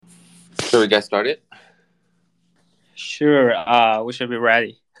Shall we get started? Sure, we should be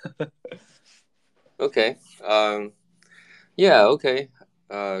ready. Okay. Yeah. Okay.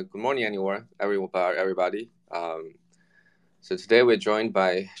 Good morning, anyone, everybody. So today we're joined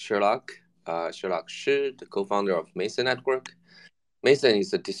by Sherlock. Sherlock Shi, the co-founder of Meson Network. Meson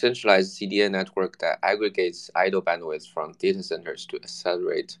is a decentralized CDN network that aggregates idle bandwidth from data centers to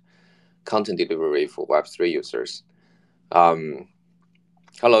accelerate content delivery for Web3 users. Um,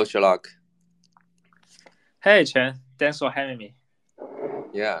 Hello, Sherlock. Hey, Chen, thanks for having me.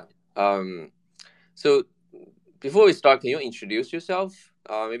 Yeah. So before we start, can you introduce yourself?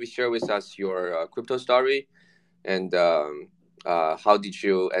 Maybe share with us your crypto story and how did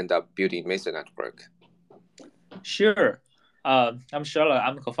you end up building Meson Network? Sure. I'm Sherlock.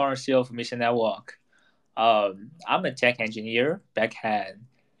 I'm the co-founder CEO of Mission Network. I'm a tech engineer backhand,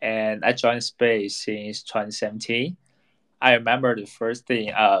 and I joined Space since 2017. I remember the first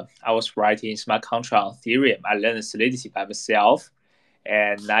thing I was writing smart contract on Ethereum. I learned Solidity by myself,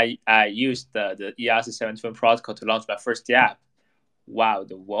 and I used the ERC-720 protocol to launch my first app. Wow,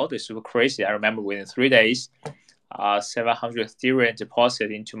 the world is super crazy. I remember within 3 days, 700 Ethereum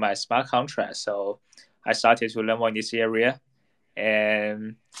deposit into my smart contract. So I started to learn more in this area.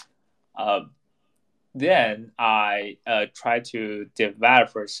 And uh, then I tried to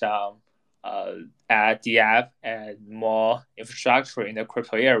develop some the app and more infrastructure in the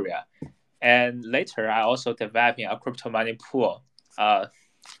crypto area. And later, I also developing a crypto mining pool. Uh,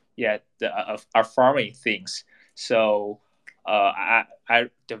 are farming things. So I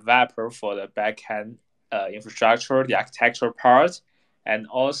developer for the backend infrastructure, the architecture part, and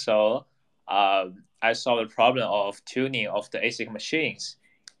also I solve the problem of tuning of the ASIC machines.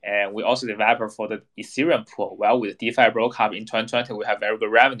 And we also developer for the Ethereum pool. Well, with DeFi broke up in 2020, we have very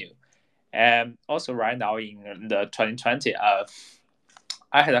good revenue. And also right now in the 2020, I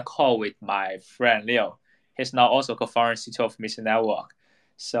had a call with my friend Leo. He's now also co-founder and CTO of Mission Network.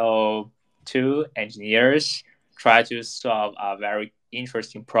 So two engineers try to solve a very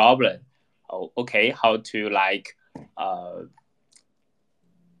interesting problem. Oh, okay, how to uh,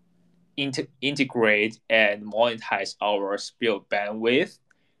 integrate and monetize our spilled bandwidth,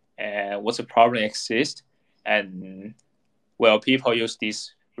 and what's the problem exist, and will people use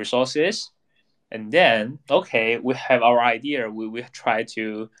these resources? And then, okay, we have our idea. We try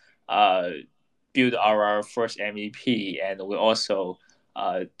to uh, build our first MVP, and we also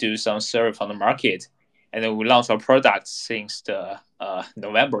do some survey on the market. And then we launched our product since the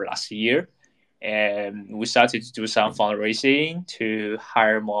November last year. And we started to do some fundraising to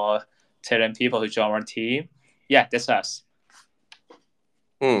hire more talent people to join our team. Yeah, that's us.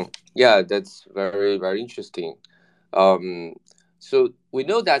 Hmm. Yeah, that's very interesting. Um, so we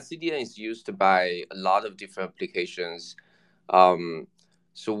know that CDN is used by a lot of different applications. Um,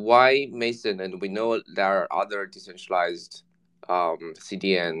 so why Mason? And we know there are other decentralized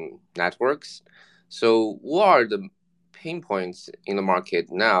CDN networks. So what are the pain points in the market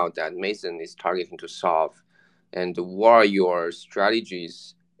now that Mason is targeting to solve? And what are your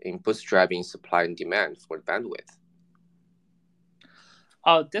strategies in bootstrapping supply and demand for the bandwidth?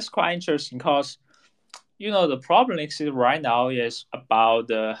 That's quite interesting because the problem exists right now is about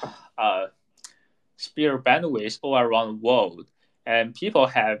the uh, spare bandwidth all around the world, and people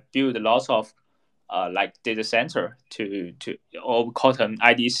have built lots of data center to or we call them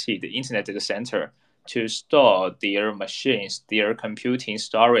IDC, the Internet Data Center, to store their machines, their computing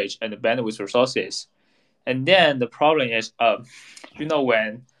storage and bandwidth resources. And then the problem is,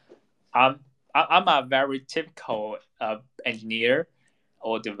 when I'm I'm a very typical engineer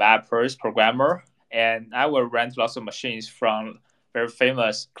or developers, programmer, and I will rent lots of machines from very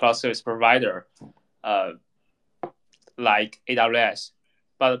famous cloud service provider uh, like AWS.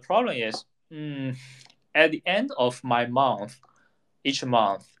 But the problem is, at the end of my month, each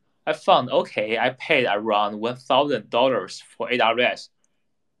month, I found okay, I paid around $1,000 for AWS,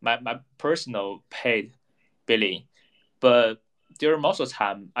 my personal paid billing. But during most of the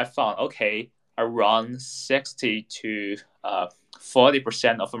time, I found okay, around 60 to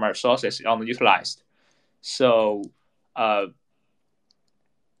 40% of my resources underutilized. So uh,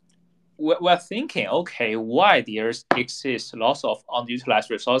 we're thinking, okay, why there exists lots of underutilized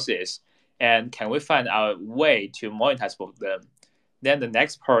resources, and can we find a way to monetize both of them? Then the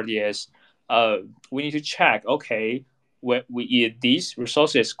next part is uh, we need to check, okay, these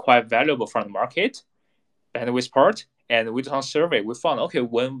resources quite valuable from the market, bandwidth part, and we did some survey. We found, okay,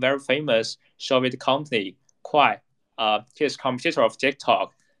 one very famous Soviet company, Quai, his competitor of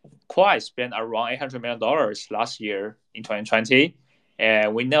TikTok, Quai spent around $800 million last year in 2020.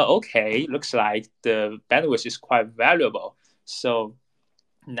 And we know, okay, looks like the bandwidth is quite valuable. So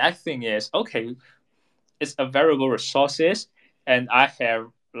Next thing is, okay, it's available resources, and I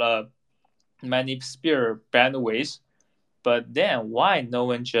have many spare bandwidth. But then why no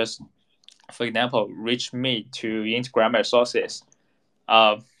one just, for example, reach me to integrate my resources?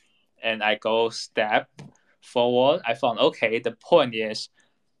 Um, and I go step forward. I found, okay, the point is,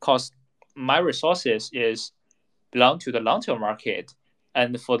 because my resources is belong to the long-term market,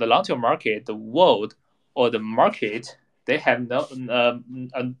 and for the long-term market, the world or the market, they have no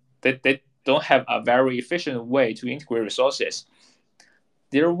they don't have a very efficient way to integrate resources.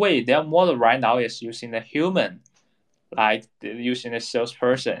 Their model right now is using a human, like they're using a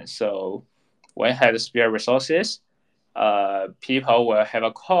salesperson. So when you have spare resources, people will have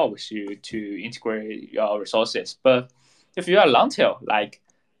a call with you to integrate your resources. But if you are long tail, like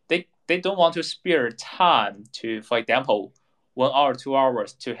they don't want to spare time to, for example, 1 hour, 2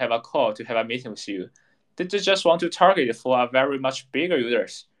 hours to have a call, to have a meeting with you. They just want to target for a very much bigger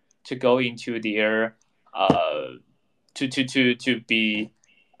users to go into their to be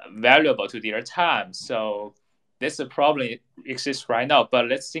valuable to their time. So that's the problem exists right now. But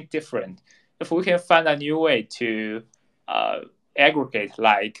let's think different. If we can find a new way to uh, aggregate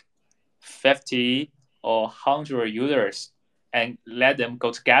like 50 or 100 users and let them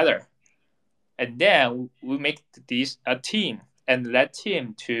go together, and then we make this a team and let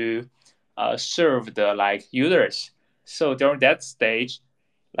team to serve the like users. So during that stage,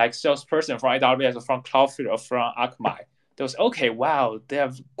 like salesperson from AWS or from Cloudflare or from Akamai, they was, okay, wow, they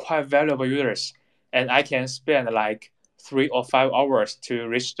have quite valuable users, and I can spend like 3 or 5 hours to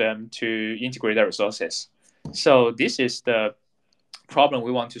reach them to integrate their resources. So this is the problem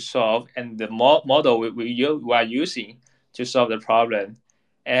we want to solve, and the model we are using to solve the problem.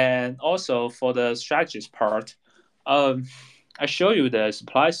 And also for the strategies part, um, I show you the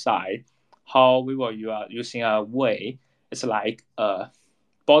supply side, how we were using a way. It's like a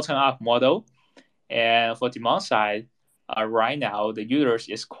bottom up model, and for demand side, right now the users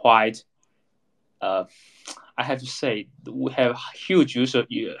is quite. Uh, I have to say we have huge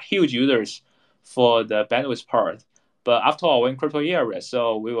users for the bandwidth part. But after all, we're in crypto area,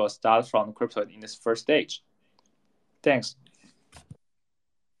 so we will start from crypto in this first stage. Thanks.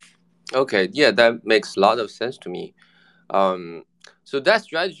 Okay, yeah, that makes a lot of sense to me. Um, so that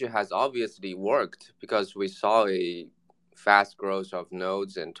strategy has obviously worked because we saw a fast growth of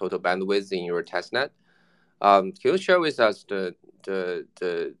nodes and total bandwidth in your testnet. Can you share with us the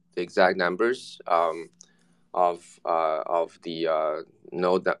exact numbers of the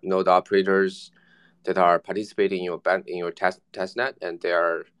node operators that are participating in your testnet and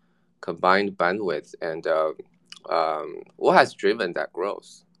their combined bandwidth, and what has driven that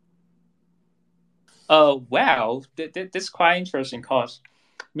growth? Well, this is quite interesting because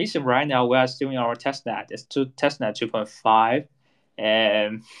Meson right now we are still in our testnet. It's testnet 2.5,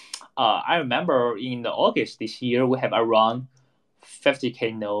 and I remember in the August this year we have around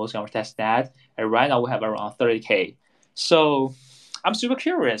 50K nodes on our testnet, and right now we have around 30K. So I'm super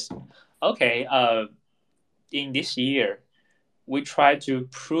curious. Okay, in this year we try to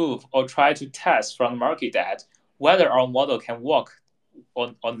prove or try to test from the market that whether our model can work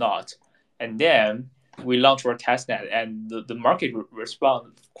or not. And then we launch our testnet, and the market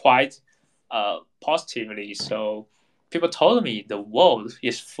respond quite positively. So people told me the world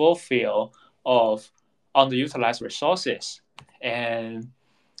is fulfilled of underutilized resources, and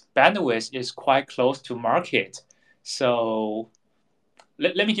bandwidth is quite close to market. So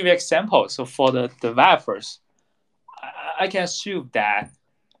let me give you an example. So for the developers, I can assume that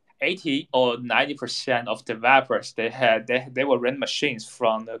 80 or 90% of developers they will rent machines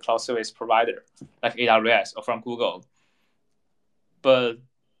from the cloud service provider like AWS or from Google, but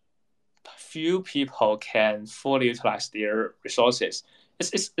few people can fully utilize their resources.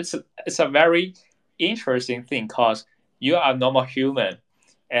 It's a very interesting thing because you are a normal human,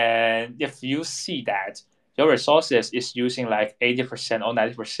 and if you see that your resources is using like 80% or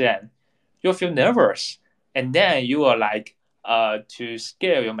 90%, you'll feel nervous, and then you are like to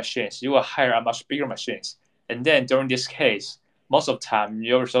scale your machines, you will hire a much bigger machines, and then during this case, most of the time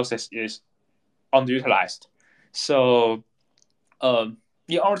your resources is underutilized. So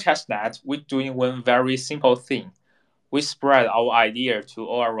in our testnet, we're doing one very simple thing. We spread our idea to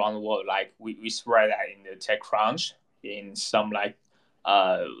all around the world. Like we spread that in the TechCrunch, in some like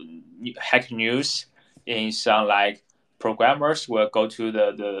uh, hack news, in some like programmers will go to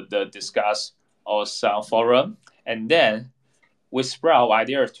the discuss or some forum, and then we spread our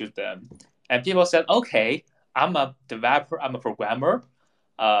ideas to them. And people said, okay, I'm a developer, I'm a programmer.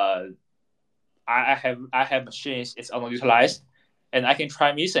 Uh, I have machines, it's underutilized, and I can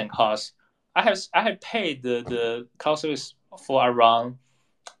try Meson because I have paid the cloud service for around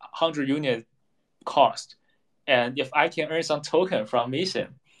 100 unit cost, and if I can earn some token from Meson,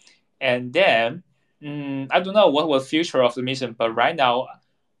 and then I don't know what was the future of the Meson, but right now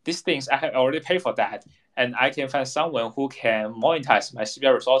these things I have already paid for that, and I can find someone who can monetize my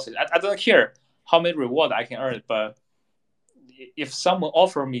CPI resources. I don't care how many reward I can earn, but if someone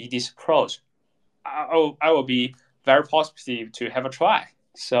offer me this approach, I will be very positive to have a try.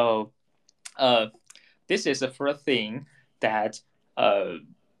 So this is the first thing that uh,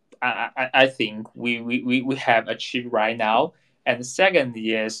 I think we have achieved right now. And the second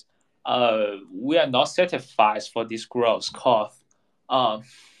is we are not satisfied for this growth because,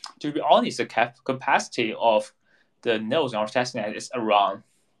 to be honest, the capacity of the nodes on our testnet is around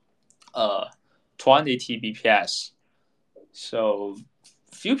 20 Tbps. So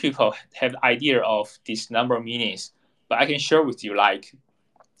few people have idea of this number of meanings, but I can share with you like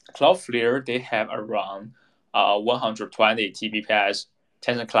Cloudflare, they have around 120 Tbps.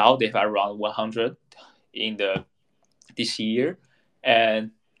 Tencent Cloud, they have around 100 in the this year.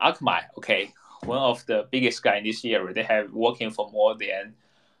 And Akamai, okay, one of the biggest guy in this year, they have working for more than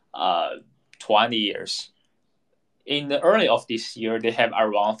 20 years. In the early of this year, they have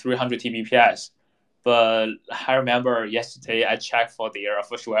around 300 Tbps. But I remember yesterday I checked for their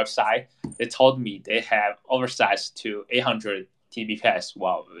official website. They told me they have oversized to 800 Tbps.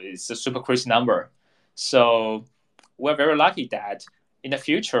 Wow, it's a super crazy number. So we're very lucky that in the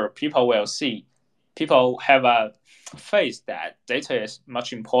future people will see, people have a face that data is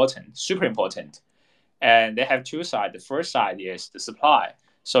much important, super important, and they have two sides. The first side is the supply.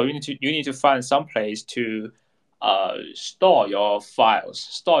 So you need to find some place to store your files,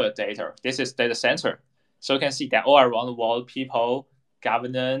 store your data. This is data center. So you can see that all around the world, people,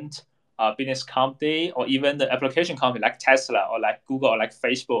 government, business company, or even the application company like Tesla or like Google or like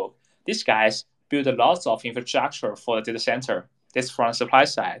Facebook, these guys build a lot of infrastructure for the data center. That's from the supply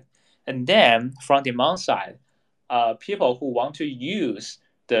side. And then from demand side, people who want to use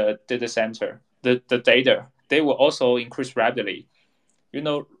the data center, the data, they will also increase rapidly. You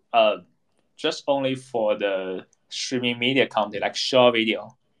know, just only for the streaming media content like short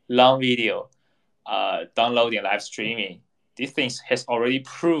video, long video, downloading, live streaming, these things has already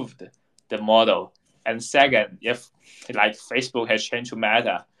proved the model. And second, if like Facebook has changed to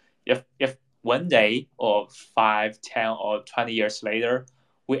Meta, if one day or 5, 10, or 20 years later,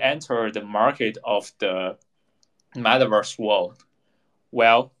 we enter the market of the metaverse world,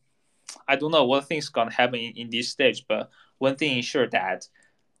 well, I don't know what things gonna happen in this stage, but one thing is sure that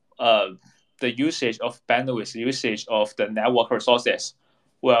uh, the usage of bandwidth, usage of the network resources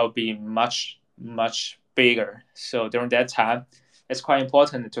will be much bigger. So during that time, it's quite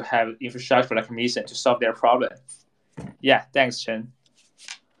important to have infrastructure like Meson to solve their problem. Yeah, thanks, Chen.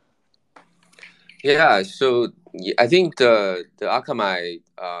 Yeah, so I think the Akamai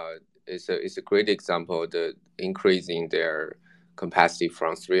is a great example. The increasing their capacity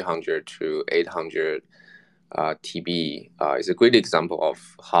from 300 to 800 TB is a great example of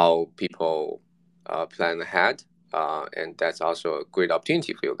how people plan ahead, and that's also a great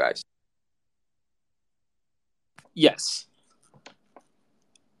opportunity for you guys. Yes.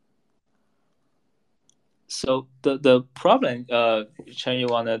 So the problem, Chen, you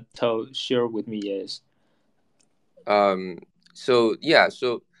wanna share with me is. So yeah,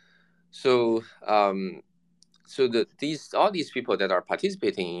 so so these all these people that are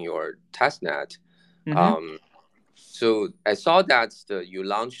participating in your testnet. So I saw that you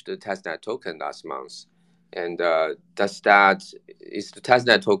launched the testnet token last month, and is the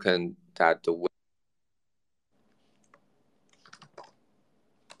testnet token that the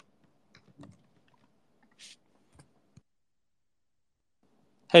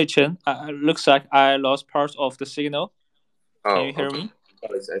Hey Chen, looks like I lost part of the signal. Can you oh, hear okay. me?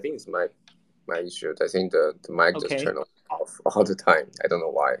 I think it's my issue. I think the mic just Okay. turned off all the time. I don't know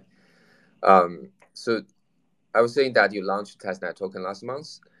why. So I was saying that you launched testnet token last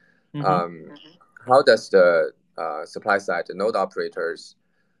month. How does the supply side, the node operators,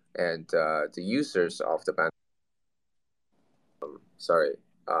 and the users of the band, sorry,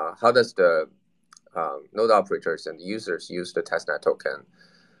 how does the node operators and the users use the testnet token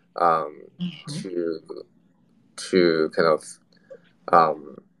to kind of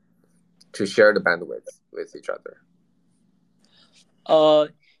to share the bandwidth with each other?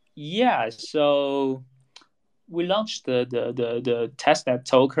 Yeah. So we launched the testnet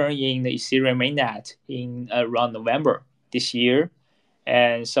token in the Ethereum mainnet in around November this year,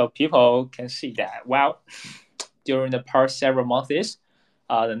 and so people can see that. Well, during the past several months,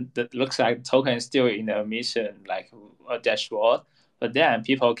 looks like the token is still in the mission like a dashboard, but then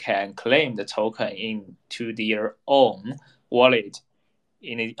people can claim the token into their own wallet.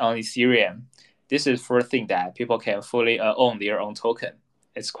 on Ethereum. This is first thing that people can fully own their own token.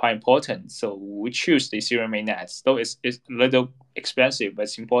 It's quite important. So we choose the Ethereum mainnet. Though it's a little expensive, but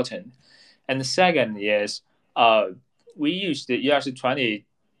it's important. And the second is we use the ERC20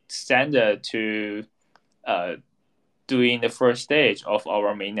 standard to doing the first stage of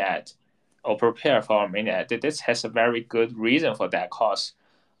our mainnet or prepare for our mainnet. This has a very good reason for that cause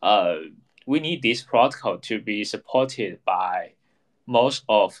we need this protocol to be supported by most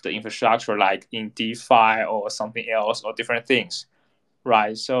of the infrastructure, like in DeFi or something else or different things,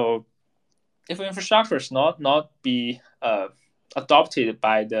 right? So if infrastructure is not be adopted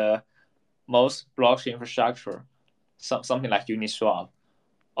by the most blockchain infrastructure, something like Uniswap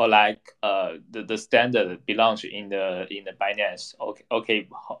or like the standard belongs in the Binance,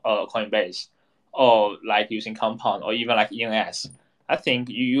 Coinbase, or like using Compound or even like ENS. I think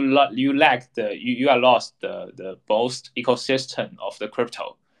you lack you are lost the both ecosystem of the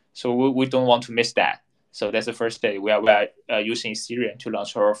crypto. So we don't want to miss that. So that's the first day we are using Ethereum to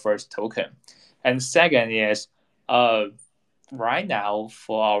launch our first token. And second is right now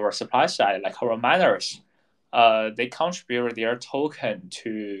for our supply side, like our miners, they contribute their token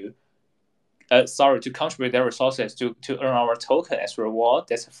to to contribute their resources to earn our token as reward.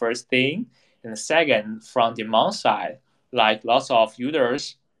 That's the first thing. And the second, from demand side, like lots of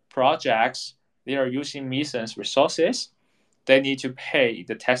users, projects, they are using Meson's resources. They need to pay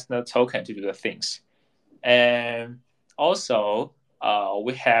the Tesla token to do the things. And also,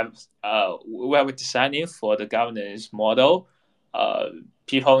 we have designing for the governance model.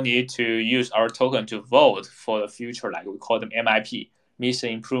 People need to use our token to vote for the future, like we call them MIP,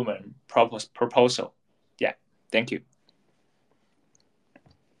 Mission Improvement Proposal. Yeah, thank you.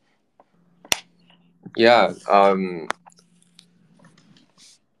 Yeah.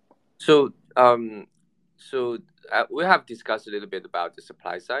 So we have discussed a little bit about the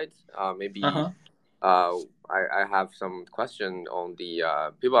supply side. Maybe Uh-huh. I have some question on the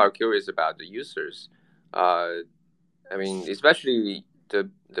people are curious about the users. I mean, especially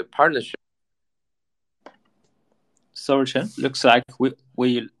the partnership. Sorry, Chen. Looks like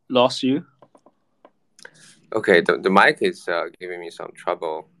we lost you. Okay, the mic is giving me some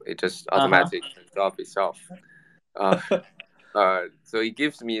trouble. It just Uh-huh. automatically turns off itself. Uh, so it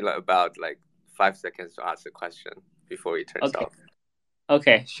gives me about 5 seconds to ask a question before it turns Okay. off.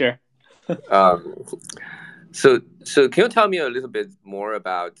 Okay, sure. Um, so can you tell me a little bit more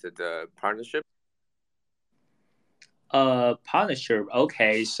about the partnership? Partnership.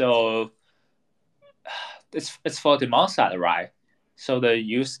 Okay, so it's for demand side, right? So the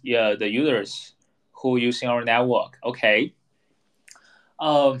users who using our network. Okay.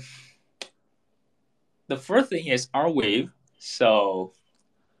 Um, the first thing is our wave. So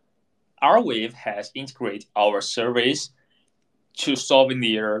our wave has integrated our service to solving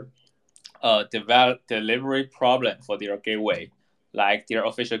their develop delivery problem for their gateway, like their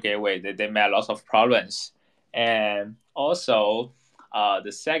official gateway. They met lots of problems, and also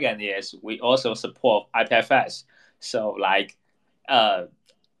the second is we also support IPFS. So like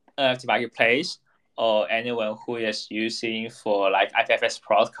NFT marketplace or anyone who is using for like IPFS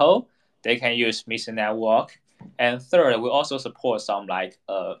protocol, they can use Meson network. And third, we also support some like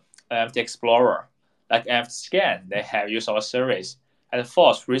NFT Explorer, like NFT Scan. They have used our service. And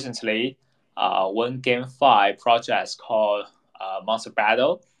fourth, recently, one GameFi project called Monster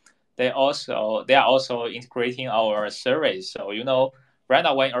Battle. They are also integrating our service. So right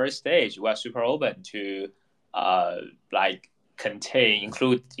now we're in early stage. We are super open to like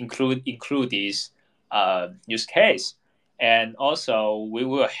include these use case, and also we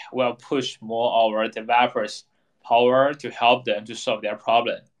will push more our developers power to help them to solve their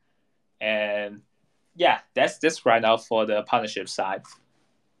problem. And yeah, that's right now for the partnership side.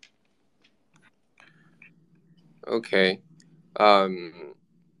 Okay. Um,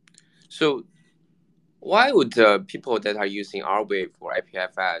 so why would people that are using R Wave or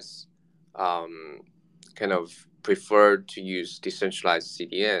IPFS kind of prefer to use decentralized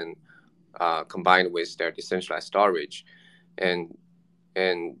CDN combined with their decentralized storage? And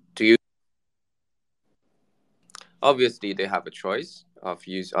do you obviously they have a choice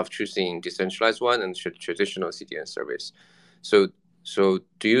of choosing decentralized one and traditional CDN service. So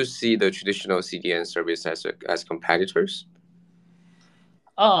do you see the traditional CDN service as competitors?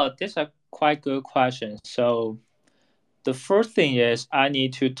 Oh, that's a quite good question. So the first thing is I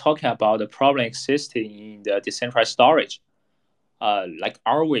need to talk about the problem existing in the decentralized storage, like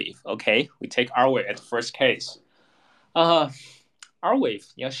R-Wave. Okay, we take R-Wave as the first case. Uh, R-Wave,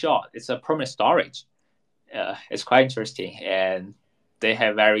 in short, it's a permanent storage. It's quite interesting, and they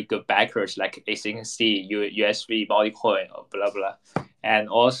have very good backers like ACNC, USB, Multicoin, or blah blah. and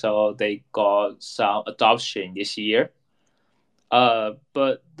also they got some adoption this year.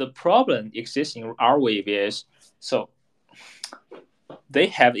 But the problem existing in Arweave is so they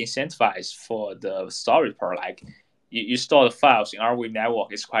have incentivized for the storage part. Like you store the files in Arweave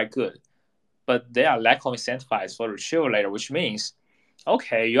network is quite good, but they are lack of incentivized for retrieval later, which means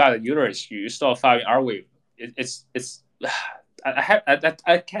okay, you are the users, you store a file in Arweave. It's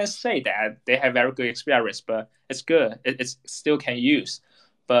I can't say that they have very good experience, but it's good. It still can use.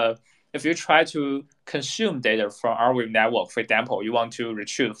 But if you try to consume data from Arweave network, for example, you want to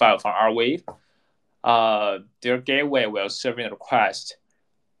retrieve the file from Arweave, their gateway will serve a request,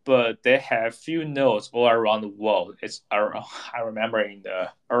 but they have few nodes all around the world. It's I remember in the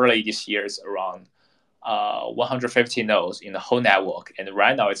early this year it's around 150 nodes in the whole network, and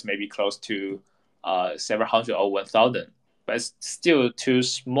right now it's maybe close to several hundred or 1,000, but it's still too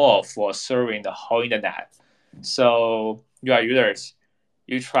small for serving the whole internet. So you are users,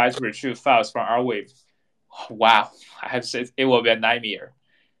 you try to retrieve files from Arweave. Wow, I have to say it will be a nightmare.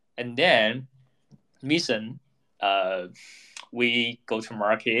 And then Meson, uh, we go to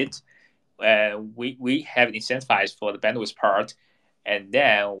market, we have incentivized for the bandwidth part, and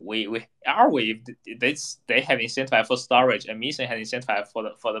then we Arweave they have incentivized for storage, and Meson has incentivized for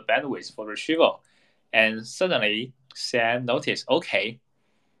the bandwidth for retrieval, and suddenly Sam noticed, okay,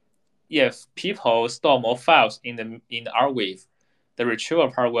 if people store more files in the Arweave, the retrieval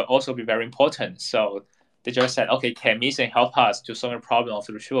part will also be very important. So they just said, okay, can Meson help us to solve the problem of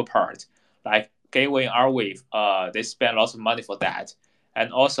the retrieval part? Like Gateway and Arweave, they spend lots of money for that.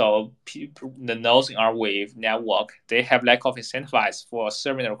 And also, the nodes in Arweave network, they have lack of incentivize for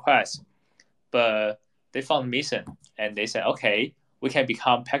serving the requests. But they found Meson, and they said, okay, we can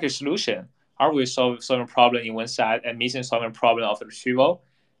become package solution. Arweave solving problem in one side, and Meson solving problem of the retrieval.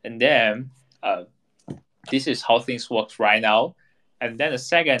 And then uh, this is how things work right now. And then the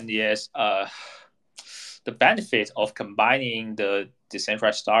second is the benefit of combining the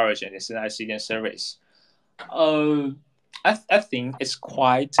decentralized storage and decentralized CDN service. Uh, I think it's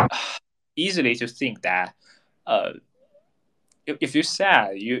quite easily to think that uh, if you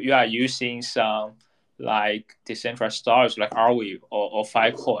said you are using some like decentralized storage like Arweave or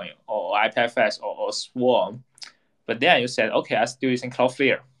Filecoin or IPFS or Swarm, but then you said, okay, I'm still using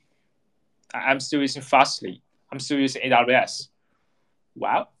Cloudflare, I'm still using Fastly, I'm still using AWS.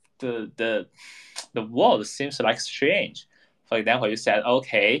 Wow, the world seems like strange. For example, you said,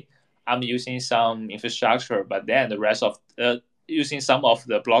 okay, I'm using some infrastructure, but then the rest of using some of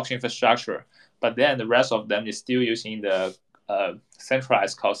the blockchain infrastructure, but then the rest of them is still using the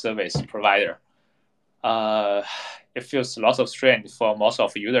centralized cloud service provider. Uh, it feels lots of strain for most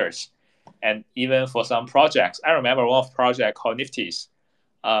of users, and even for some projects. I remember one of project called Nifty's.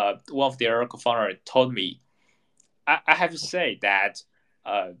 One of their co-founder told me, I have to say that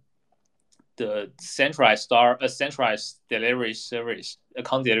uh, the centralized delivery service,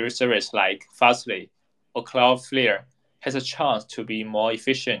 account delivery service like Fastly or Cloudflare has a chance to be more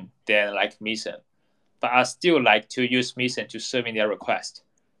efficient than like Meson. But I still like to use Meson to serving their request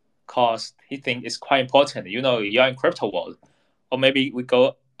because he think it's quite important. You know, you're in crypto world, or maybe we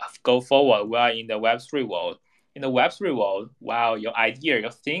go forward. We are in the Web3 world. In the Web3 world, wow, your idea,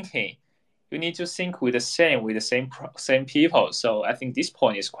 your thinking, you need to think with the same people. So I think this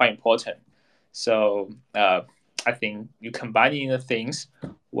point is quite important. So I think you combining the things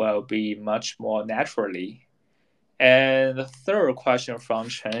will be much more naturally. And the third question from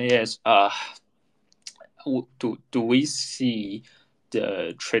Chen is, do we see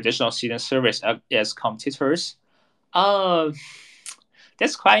the traditional student service as competitors? Uh,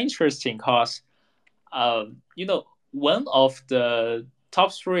 that's quite interesting because you know, one of the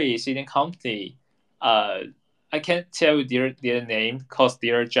top three seeding company, uh, I can't tell you their name because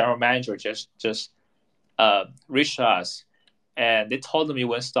their general manager just reached us, and they told me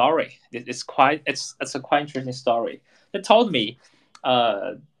one story. It's a quite interesting story. They told me,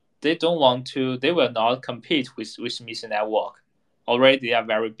 uh, they will not compete with Meson Network. Already they are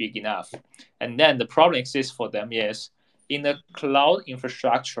very big enough, and then the problem exists for them is in the cloud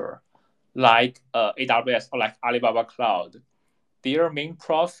infrastructure like AWS or like Alibaba Cloud, their main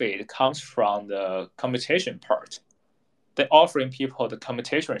profit comes from the computation part. They're offering people the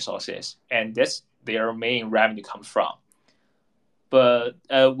computation resources, and that's their main revenue comes from. But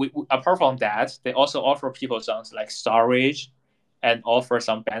apart from that, they also offer people some like storage, and offer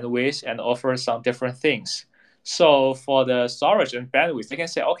some bandwidth, and offer some different things. So for the storage and bandwidth, they can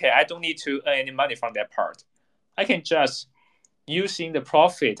say, okay, I don't need to earn any money from that part. I can just using the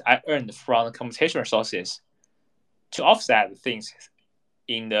profit I earned from the computation resources to offset things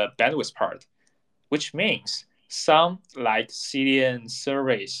in the bandwidth part, which means some like CDN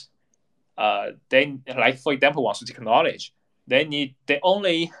service, they like for example Wansu Technology, they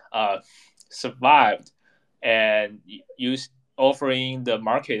only survived and use offering the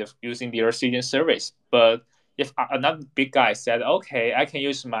market of using their CDN service. But if another big guy said, okay, I can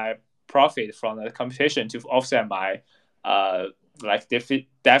use my profit from the competition to offset my uh, like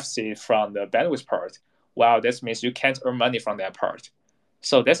deficit from the bandwidth part, well, this means you can't earn money from that part.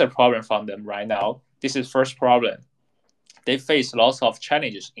 So that's a problem from them right now. This is first problem. They face lots of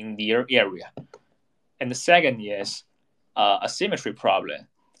challenges in their area. And the second is asymmetry problem.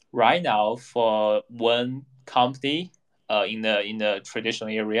 Right now, for one company in the traditional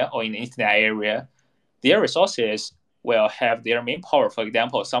area or in the internet area, their resources will have their main power. For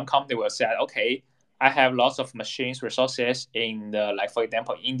example, some company will say, okay, I have lots of machines resources in the like for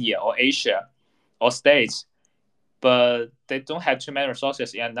example India or Asia or states, but they don't have too many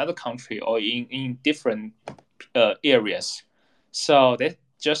resources in another country or in different areas. So they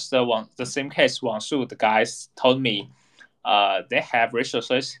just the same case. Wansu, the guys told me, they have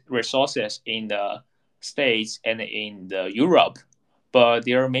resources in the states and in the Europe, but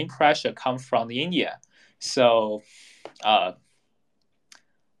their main pressure comes from India. So uh,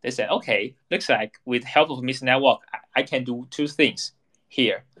 they said, okay, looks like with help of Meson network, I can do two things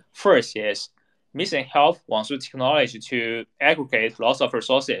here. First is Meson help Wansu technology to aggregate lots of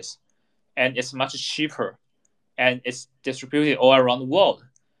resources, and it's much cheaper, and it's distributed all around the world.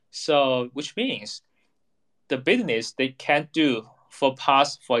 So which means the business they can't do for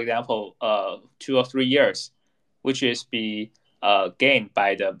past, for example, 2 or 3 years, which is be gained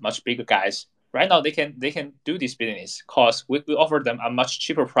by the much bigger guys. Right now they can do this business because we offer them a much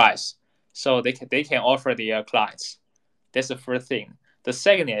cheaper price, so they can offer their clients. That's the first thing. The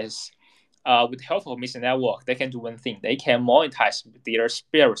second is with the help of Meson network, they can do one thing. They can monetize their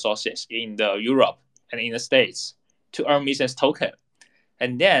spare resources in the Europe and in the States to earn Meson's token,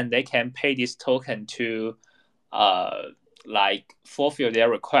 and then they can pay this token to uh, like fulfill their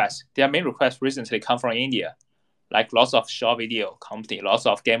requests. Their main requests recently come from India, like lots of short video company, lots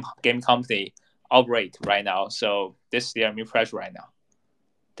of game company operate right now. So this is their main pressure right now.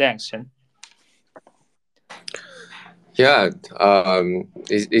 Thanks, Chen. Yeah,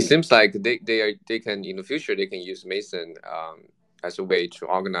 it seems like they can in the future they can use Meson as a way to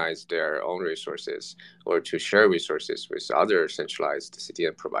organize their own resources or to share resources with other centralized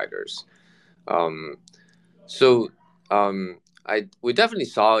CDN providers. Um, so I we definitely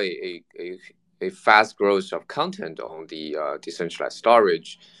saw a fast growth of content on the decentralized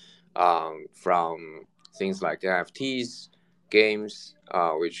storage, from things like NFTs, games,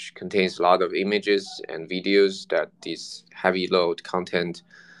 which contains a lot of images and videos that this heavy load content.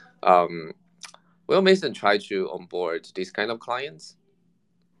 Um, will Meson try to onboard these kind of clients?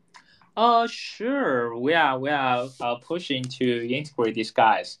 Sure. We are pushing to integrate these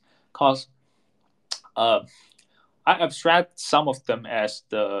guys because uh, I abstract some of them as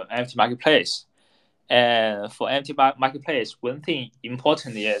the NFT marketplace. And for NFT marketplace, one thing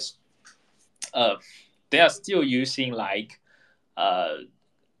important is uh, they are still using like uh,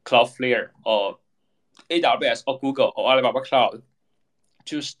 Cloudflare or AWS or Google or Alibaba Cloud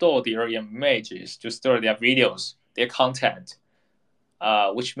to store their images, to store their videos, their content.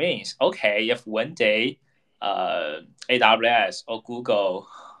 Which means, okay, if one day AWS or Google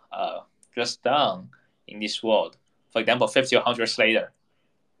just done in this world, for example, 50 or 100 years later,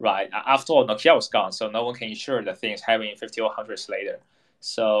 right? After all, Nokia was gone, so no one can ensure the things happening 50 or 100 years later.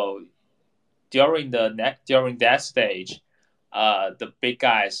 So during that stage, the big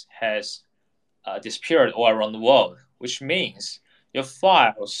guys has disappeared all around the world, which means your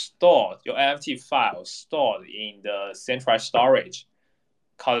files stored, your NFT files stored in the centralized storage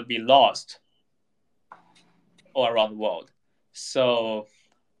could be lost all around the world. So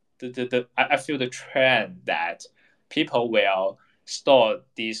I feel the trend that people will store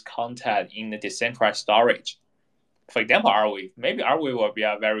this content in the decentralized storage. For example, Arweave. Maybe Arweave will be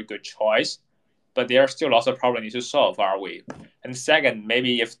a very good choice, but there are still lots of problems to solve for Arweave. And second,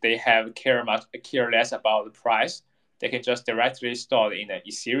 maybe if they have care less about the price, they can just directly store it in the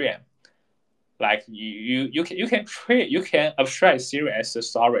Ethereum. Like you can abstract Ethereum as a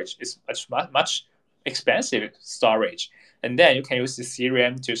storage. It's much expensive storage, and then you can use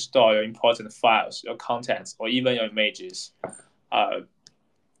Ethereum to store your important files, your contents, or even your images. Uh,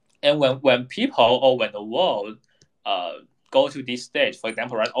 and when people or when the world uh, go to this stage, for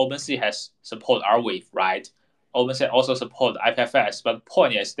example, right, OpenSea has support Arweave, right? OpenSea also support IPFS, but the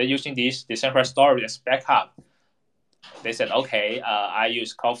point is they're using this decentralized storage as backup. They said, okay, I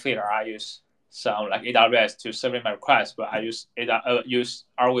use Cloudflare, I use some like AWS to serve my requests, but I use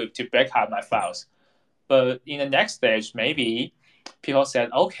Arweave to back up my files. But in the next stage, maybe people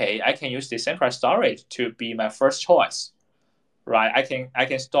said, okay, I can use decentralized storage to be my first choice, right? I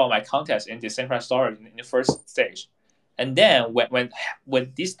can store my contents in decentralized storage in the first stage, and then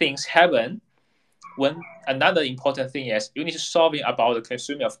when these things happen, when another important thing is you need to solving about the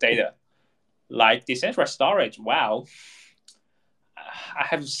consuming of data, like decentralized storage. Wow, I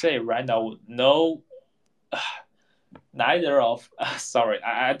have to say right now, no, neither of. Sorry,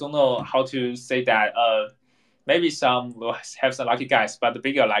 I don't know how to say that. Maybe some will have some lucky guys, but the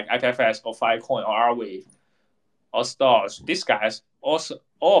bigger like IPFS or Filecoin or Arwave or stars, these guys also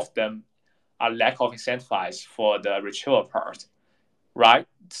all of them are lack of incentivized for the retrieval part, right?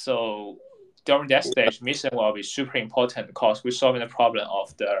 So during that stage, Meson will be super important because we're solving the problem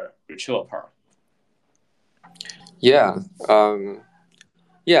of the retrieval part. Yeah.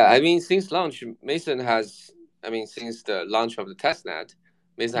 Yeah. I mean, since launch, Mason has. I mean, since the launch of the testnet,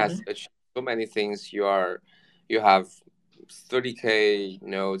 Mason has Mm-hmm. achieved so many things. You have 30K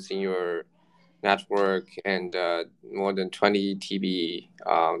nodes in your network and more than 20 TB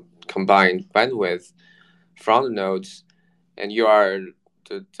combined bandwidth from the nodes, and you are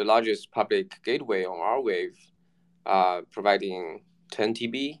the largest public gateway on our wave, providing 10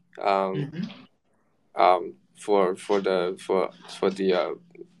 TB Mm-hmm. for the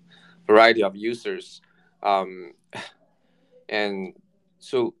variety of users, um, and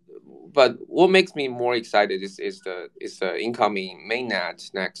so. But what makes me more excited is the incoming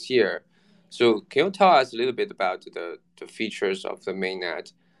mainnet next year. So can you tell us a little bit about the features of the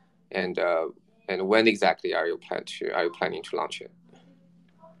mainnet and when exactly are you planning to launch it?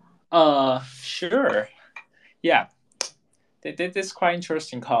 Sure. Yeah, this is quite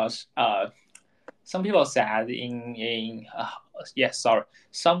interesting because some people said yes, sorry,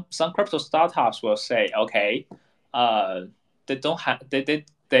 some crypto startups will say, okay, uh, they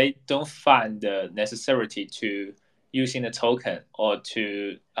don't find the necessity to using the token or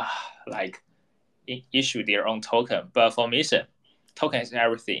to like issue their own token. But for Mason, token is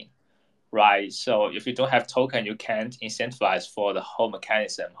everything, right? So if you don't have token, you can't incentivize for the whole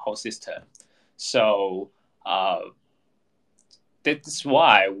mechanism, whole system. So uh, that's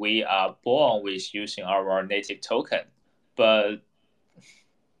why we are born with using our native token. But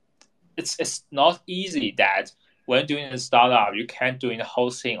it's not easy that when doing a startup, you can't do the whole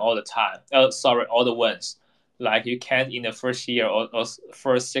thing all the time. Sorry, all the once. Like you can't in the first year or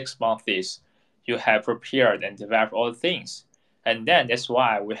first 6 months, you have prepared and developed all the things. And then that's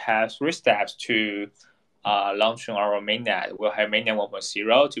why we have 3 steps to launching our mainnet. We'll have mainnet 1.0,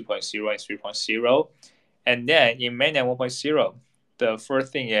 2.0, and 3.0. And then in mainnet 1.0, the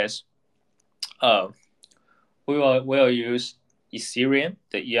first thing is uh, we will use Ethereum,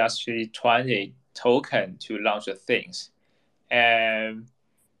 the ERC20 token, to launch the things. And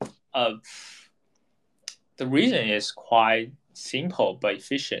uh, the reason is quite simple but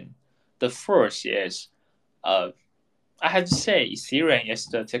efficient. The first is uh, I have to say Ethereum is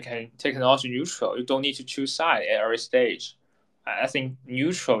the technology neutral. You don't need to choose side at every stage. I think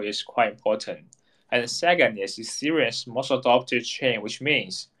neutral is quite important. And the second is Ethereum's most adopted chain, which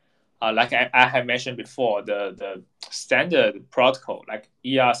means, like I have mentioned before, the standard protocol like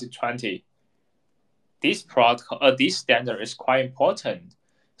ERC20, this standard is quite important.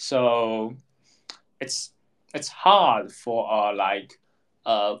 So it's it's hard for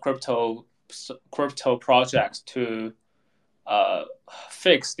crypto projects to uh,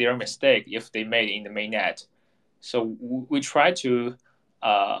 fix their mistake if they made in the mainnet. So we try to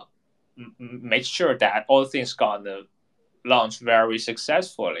uh, make sure that all things gonna launch very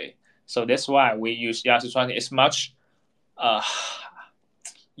successfully. So that's why we use ERC20. It's much, uh,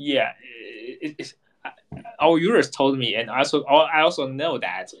 yeah. Our users told me, and I also know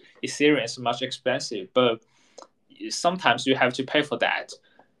that Ethereum is much expensive, but sometimes you have to pay for that.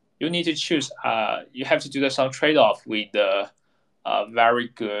 You need to choose. You have to do some trade off with the very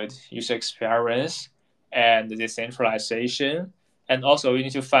good user experience and the decentralization. And also, you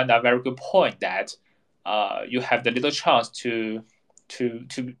need to find a very good point that you have the little chance to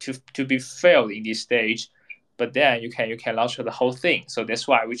be failed in this stage, but then you can launch the whole thing. So that's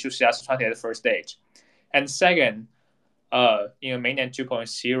why we choose ERC20 at the first stage. And second, in mainnet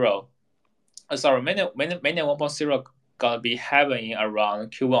 2.0, sorry, mainnet 1.0 gonna be happening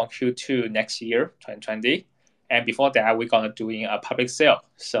around Q1, Q2 next year, 2020. And before that, we're gonna doing a public sale.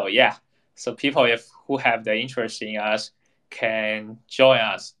 So yeah, so people who have the interest in us can join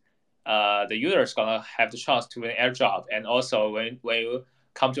us. The users gonna have the chance to win airdrop, and also when you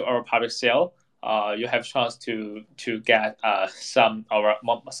come to our public sale, you have chance to get some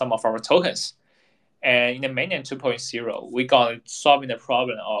of our tokens. And in the mainnet 2.0, we're gonna solving the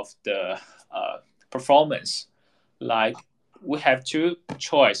problem of the performance. Like we have two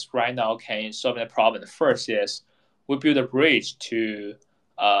choice right now can solve the problem. The first is we build a bridge to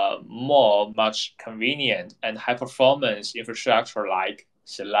more much convenient and high performance infrastructure like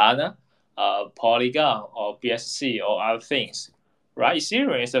Solana, Polygon, or BSC or other things. Right?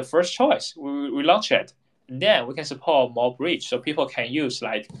 Ethereum is the first choice. We launch it. And then we can support more bridge so people can use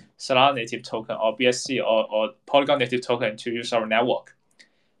like Solana native token or BSC or Polygon native token to use our network.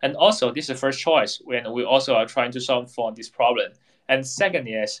 And also, this is the first choice when we also are trying to solve for this problem. And second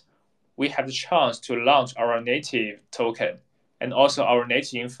is we have the chance to launch our native token and also our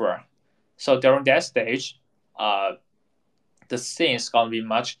native infra. So during that stage, uh, the thing is going to be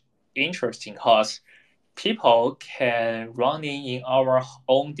much interesting because people can run in our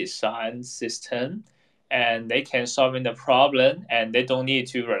own design system and they can solve the problem and they don't need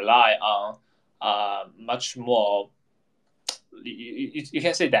to rely on much more. You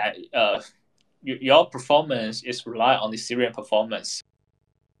can say that your performance is rely on the Ethereum performance.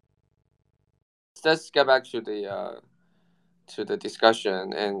 Let's get back to the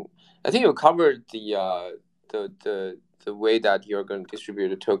discussion, and I think you covered the way that you're going to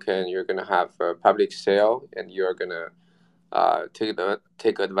distribute a token. You're going to have a public sale, and you're going to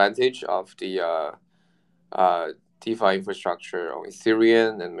take advantage of the DeFi infrastructure on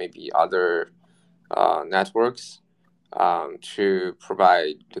Ethereum and maybe other networks to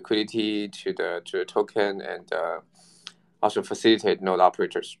provide liquidity to the token and also facilitate node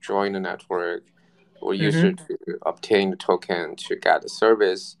operators to join the network or user Mm-hmm. to obtain the token to get the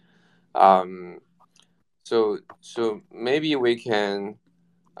service. Um, so maybe we can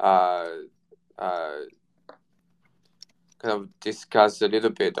uh, uh, kind of discuss a little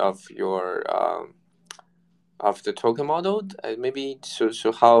bit of your of the token model. Maybe so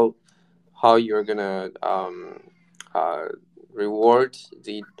how you're gonna uh, reward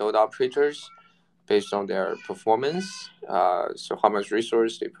the node operators based on their performance. So how much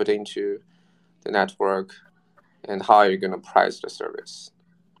resource they put into the network, and how you're gonna price the service.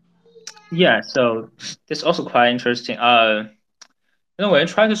 Yeah, so this is also quite interesting. When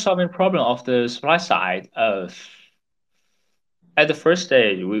trying to solve a problem of the supply side, at the first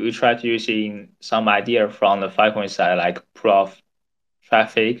stage, we try to using some idea from the 5 point side, like proof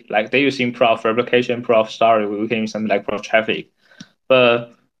traffic, like they using proof replication, proof story. We can use something like proof traffic.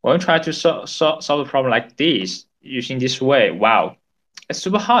 But when we try to solve a problem like this using this way, wow, it's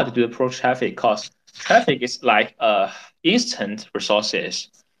super hard to do the proof traffic because traffic is like instant resources.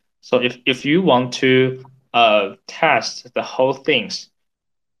 So if you want to test the whole things,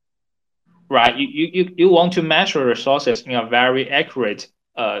 right? You want to measure resources in a very accurate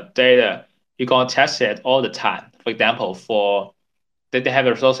data. You're gonna test it all the time. For example, for they have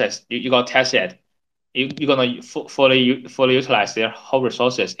the resources, you gonna test it. You're gonna fully utilize their whole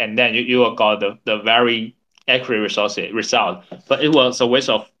resources, and then you will got the very accurate resources result. But it was a waste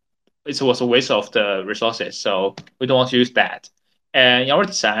of the resources, so we don't want to use that. And in our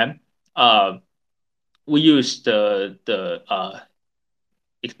design, uh, we use the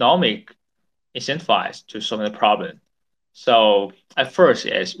economic incentivize to solve the problem. So at first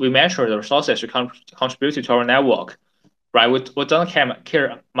is we measure the resources we contribute to our network, right? We don't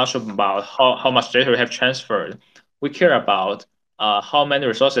care much about how much data we have transferred. We care about how many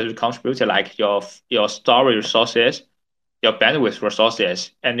resources we contributed, like your storage resources, your bandwidth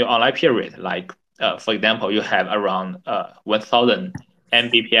resources, and your online period. Like for example, you have around 1,000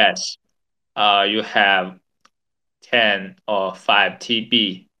 Mbps. You have 10 or 5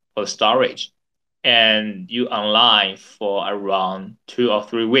 TB for storage, and you online for around 2 or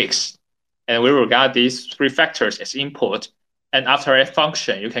 3 weeks. And we regard these three factors as input, and after a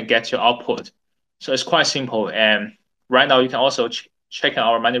function, you can get your output. So it's quite simple. And right now, you can also check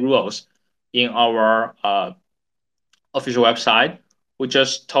our money rules in our official website. We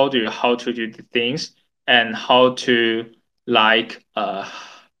just told you how to do the things and like uh,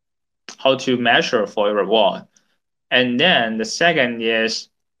 how to measure for your reward. And then the second is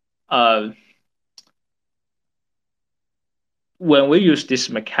uh, when we use this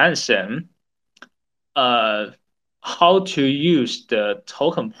mechanism, uh, how to use the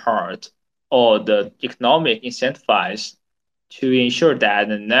token part or the economic incentivize to ensure that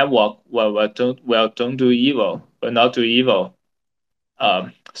the network don't do evil, will not do evil.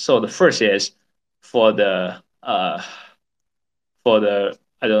 So the first is for the I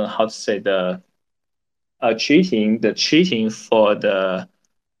don't know how to say the cheating for the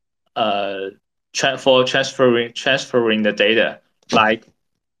uh for transferring the data, like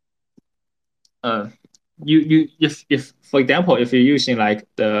uh you if for example if you're using like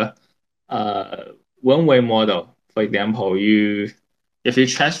the uh one-way model, for example, if you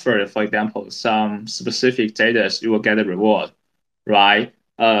transfer, for example, some specific data, you will get a reward, right?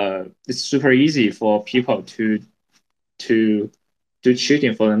 It's super easy for people to do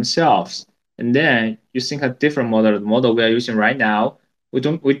cheating for themselves. And then you think a different model, the model we are using right now, we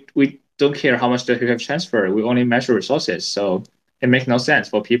don't care how much data you have transferred. We only measure resources. So it makes no sense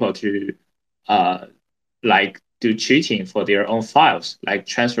for people to uh like do cheating for their own files, like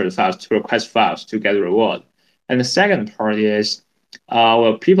transfer the files to request files to get a reward. And the second part is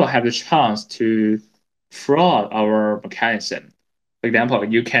well, people have the chance to fraud our mechanism. For example,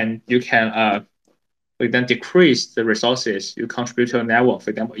 you can we then decrease the resources you contribute to a network. For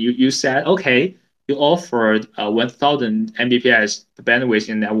example, you said, okay, you offered 1,000 Mbps bandwidth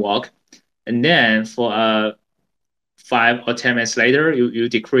in network, and then for 5 or 10 minutes later, you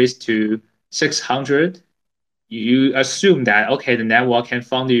decrease to 600. You assume that, okay, the network can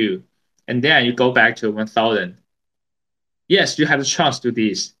fund you, and then you go back to 1,000. Yes, you have the chance to do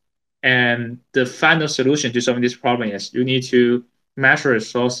this. And the final solution to solving this problem is you need to measure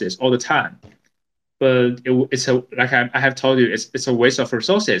resources all the time, but it's a like I have told you, it's a waste of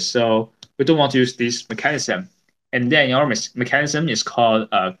resources. So we don't want to use this mechanism. And then our mechanism is called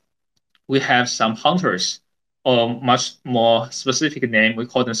we have some hunters, or much more specific name, we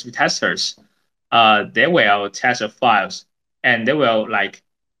call them speed testers. They will test the files, and they will like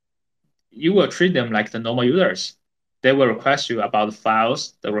you will treat them like the normal users. They will request you about the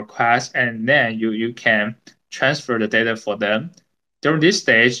files, the request, and then you can transfer the data for them. During this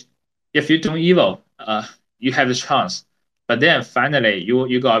stage, if you do evil, you have the chance. But then finally,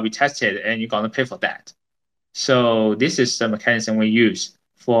 you gotta be tested, and you're gonna pay for that. So this is the mechanism we use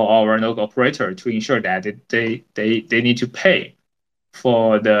for our node operator to ensure that they need to pay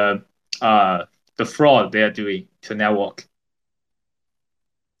for uh, the fraud they are doing to network.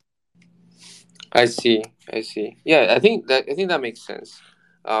 I see. I see. Yeah, I think that makes sense.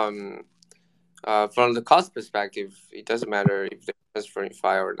 Um, from the cost perspective, it doesn't matter if they're transferring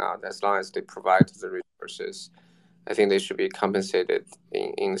file or not, as long as they provide the resources. I think they should be compensated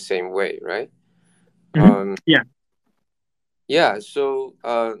in the same way, right? Mm-hmm. Um, Yeah. yeah. So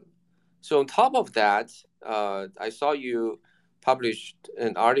on top of that, I saw you published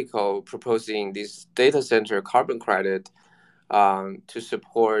an article proposing this data center carbon credit to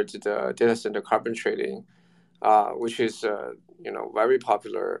support the data center carbon trading, which is very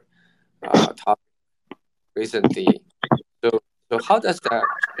popular topic recently. So so how does that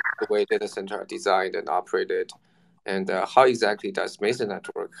change the way data center are designed and operated, and how exactly does Meson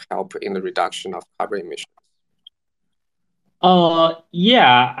network help in the reduction of carbon emissions?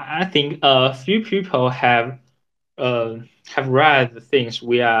 Yeah, I think a few people uh have read the things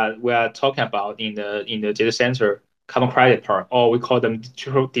we are talking about in the data center carbon credit part, or we call them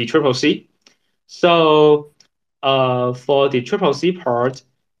the triple C. So, for the triple C part,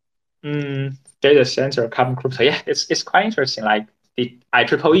 data center carbon crypto, yeah, it's quite interesting. Like the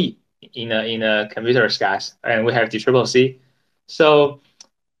IEEE in a computer guys, and we have the triple C. So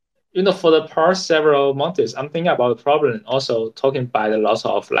for the past several months, I'm thinking about the problem, also talking by the lots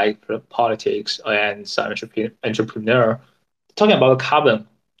of like politics and some entrepreneur talking about carbon,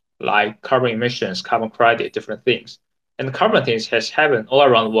 like carbon emissions, carbon credit, different things. And carbon things has happened all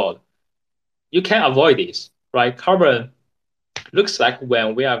around the world. You can't avoid this, right? Carbon looks like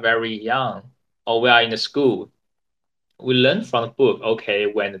when we are very young or we are in the school, we learn from the book, okay,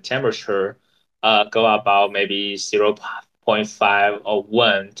 when the temperature go about maybe zero point 0.5 or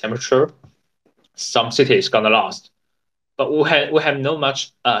 1 temperature, some city is gonna lost. But we have no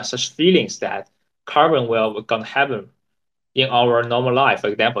much such feelings that carbon will gonna happen in our normal life. For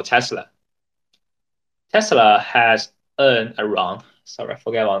example, Tesla. Tesla has earned around, sorry, I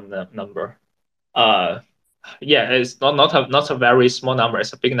forget on the number. Uh, yeah, it's not a very small number.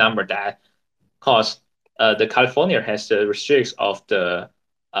 It's a big number that cause the California has the restrictions of the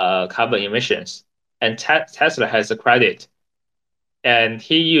carbon emissions, and Tesla has a credit, and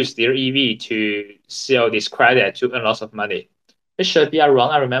he used their EV to sell this credit to earn lots of money. It should be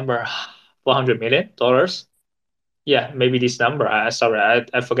around, I remember, $400 million. Yeah, maybe this number. Sorry,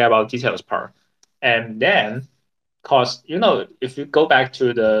 I forget about the details part. And then, cause if you go back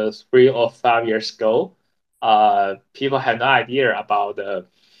to the 3 or 5 years ago, people had no idea about the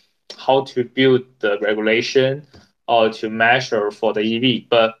how to build the regulation or to measure for the EV.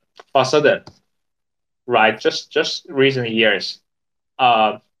 But for sudden, right, just recent years,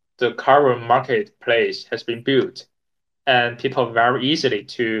 uh, the carbon marketplace has been built, and people very easily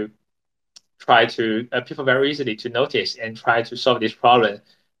to notice and try to solve this problem.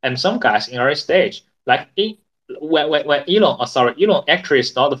 And some guys in early stage, like when Elon, sorry, Elon actually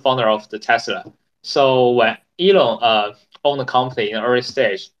is not the founder of the Tesla. So when Elon own a company in the early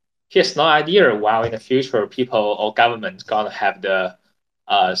stage, he has no idea while in the future people or government gonna have the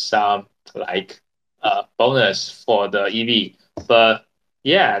some like bonus for the EV. But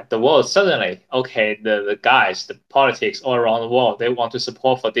yeah, the world suddenly, okay, the guys, the politics all around the world, they want to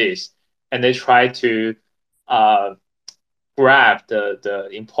support for this, and they try to uh, grab the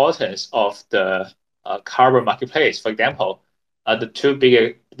importance of the carbon marketplace. For example,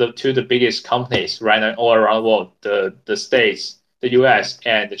 the biggest companies right now all around the world, the states, the U.S.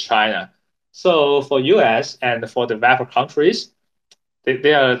 and China. So for U.S. and for the developed countries,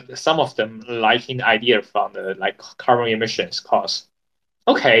 they are some of them liking the idea from the like carbon emissions cost.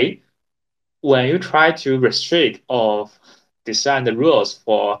 Okay, when you try to restrict or design the rules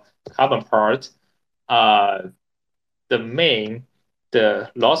for carbon part, uh, the main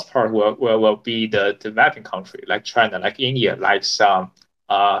the lost part will be the developing country like China, like India, like some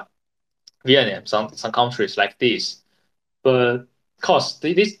Vietnam, some countries like this. But because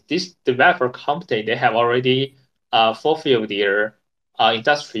this developer company they have already fulfilled their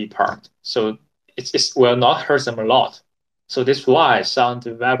industry part, so it will not hurt them a lot. So that's why some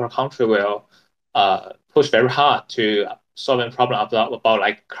developer country will push very hard to solve a problem about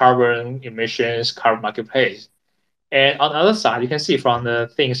like carbon emissions, carbon marketplace. And on the other side, you can see from the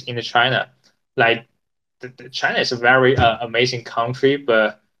things in China, like China is a very amazing country,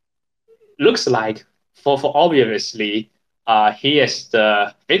 but looks like for obviously he is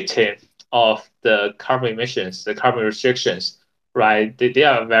the victim of the carbon emissions, the carbon restrictions, right? They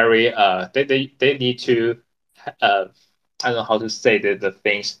are very they need to uh, I don't know how to say the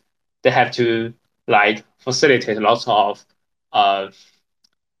things. They have to like facilitate lots of uh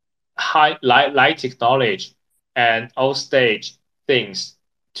high light technology and all stage things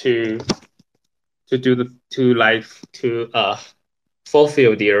to do the to like to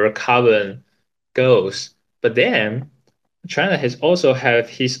fulfill their carbon goals. But then China has also have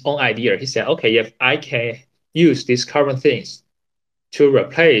his own idea. He said, okay, if I can use these carbon things to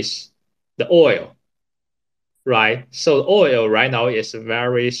replace the oil, right? So oil right now is a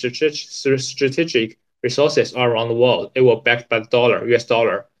very strategic resources all around the world. It will backed by the dollar, US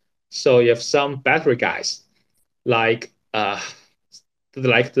dollar. So you have some battery guys like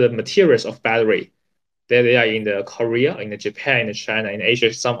the materials of battery. They are in the Korea, in the Japan, in China, in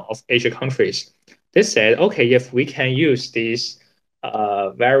Asia, some of Asia countries. They said, okay, if we can use this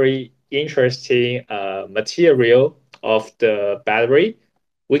very interesting material of the battery,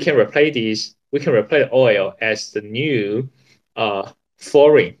 we can replace these. We can replace oil as the new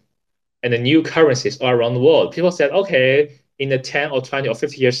foreign and the new currencies all around the world. People said, okay, in the 10 or 20 or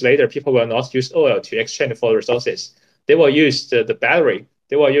 50 years later, people will not use oil to exchange for resources. They will use the battery.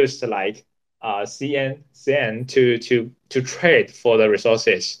 They will use like CN to trade for the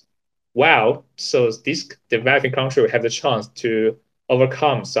resources. Wow. So this developing country will have the chance to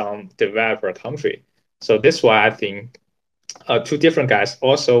overcome some developer country. So that's why I think two different guys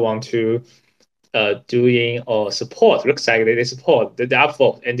also want to doing or support. Looks like they support the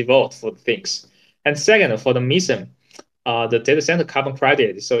upvote and devote for things. And second, for the Meson, the data center carbon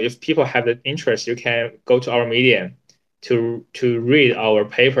credit. So if people have the interest, you can go to our Medium to read our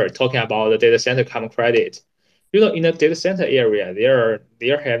paper talking about the data center carbon credit. You know, in the data center area,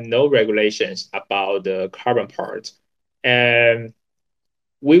 there have no regulations about the carbon part, and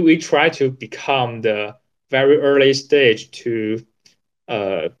we try to become the very early stage to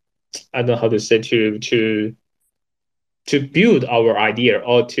uh, I don't know how to say to build our idea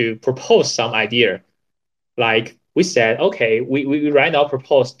or to propose some idea. Like we said, okay, we right now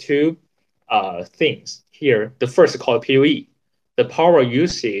propose two things here. The first is called PUE, the power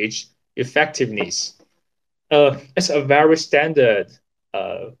usage effectiveness. It's a very standard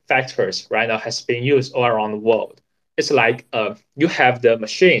factors right now has been used all around the world. It's like you have the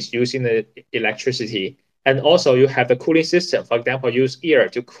machines using the electricity, and also you have the cooling system. For example, use air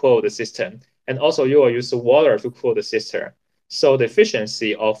to cool the system, and also you will use the water to cool the system. So the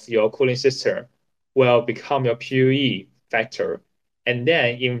efficiency of your cooling system will become your PUE factor. And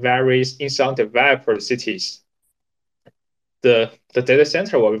then in some developer cities, the data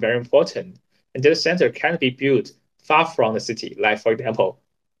center will be very important. And data center can be built far from the city, like for example,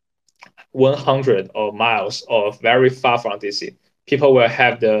 100 or miles or very far from the city. People will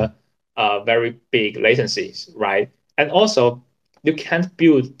have the very big latencies, right? And also, you can't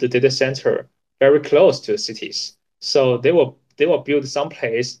build the data center very close to the cities. So they will build some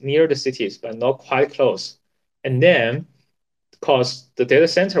place near the cities, but not quite close. And then because the data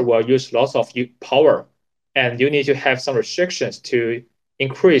center will use lots of power and you need to have some restrictions to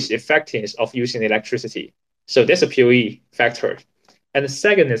increase the effectiveness of using electricity. So that's a PUE factor. And the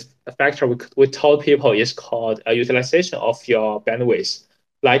second is a factor we told people is called a utilization of your bandwidth.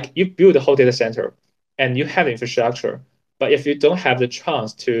 Like you build a whole data center and you have infrastructure, but if you don't have the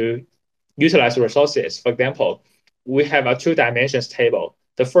chance to utilize the resources, for example, we have a two dimensions table.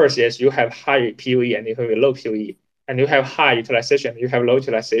 The first is you have high PUE and you have low PUE, and you have high utilization, you have low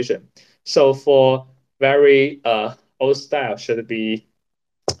utilization. So for very old style should be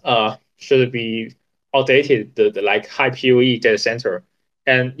outdated the like high PoE data center.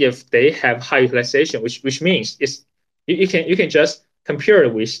 And if they have high utilization, which means it's you can just compare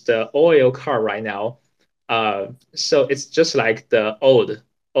it with the oil car right now. So it's just like the old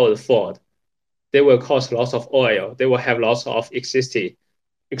Ford. They will cost lots of oil. They will have lots of exhausted.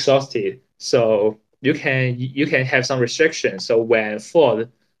 So you can have some restrictions. So when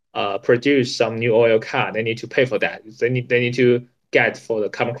Ford produce some new oil car, they need to pay for that. They need to get for the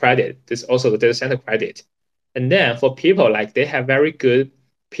carbon credit. This is also the data center credit. And then for people like they have very good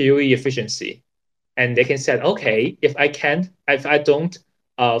PUE efficiency, and they can say, okay, if I don't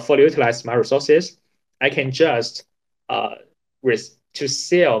fully utilize my resources, I can just uh, to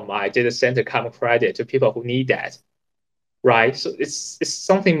sell my data center carbon credit to people who need that, right? So it's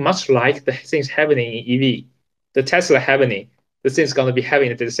something much like the things happening in EV, the Tesla happening, the things going to be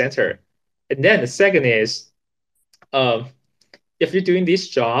happening in the data center. And then the second is, um, if you're doing this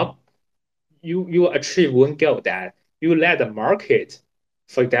job, you achieve one goal that you let the market,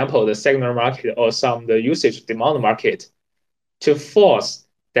 for example, the secondary market or some the usage demand market, to force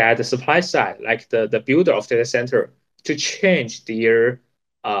that the supply side, like the builder of data center, to change their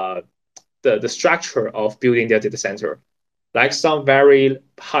uh, the structure of building their data center, like some very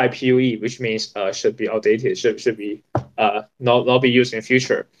high PUE, which means should be outdated, should be not be used in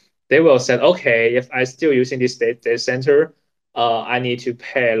future. They will say, okay, if I still using this data center, I need to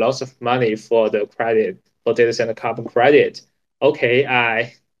pay lots of money for the credit for data center carbon credit. Okay,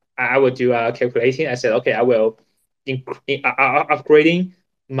 I will do a calculating. I said, okay, I will upgrading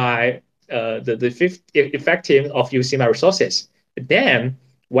my the effective of using my resources. Then,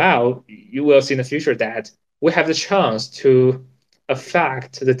 wow, you will see in the future that we have the chance to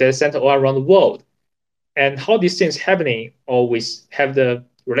affect the data center all around the world. And how these things happening always have the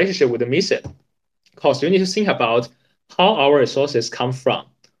relationship with the mission. Because you need to think about how our resources come from.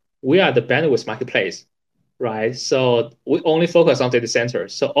 We are the bandwidth marketplace, right? So we only focus on data center.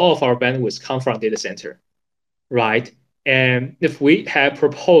 So all of our bandwidth come from data center, right? And if we have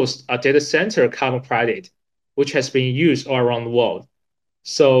proposed a data center carbon credit, which has been used all around the world,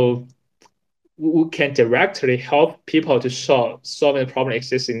 so we can directly help people to solving the problem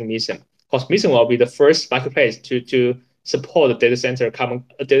existing in Meson. Because Meson will be the first marketplace to support the data center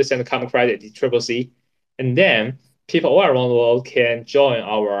common credit, the triple C. And then people all around the world can join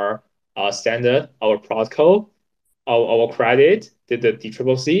our standard, our protocol, our credit, the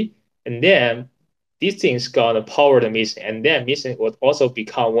triple C. And then these things gonna power the Meson. And then Meson would also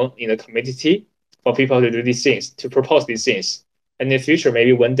become one in the community for people to do these things, to propose these things. And in the future,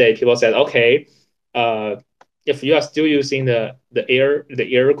 maybe one day people said, okay, uh, if you are still using the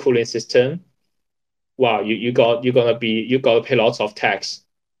air cooling system, wow, you gotta pay lots of tax.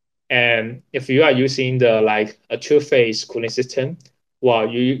 And if you are using the like a two-phase cooling system, wow,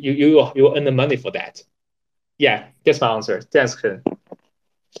 you earn the money for that. Yeah, that's my answer. Thanks, Chen.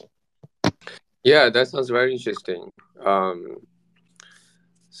 Yeah, that sounds very interesting.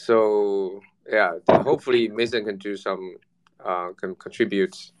 So yeah, hopefully Mason can do some can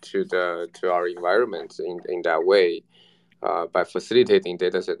contribute to our environment in that way by facilitating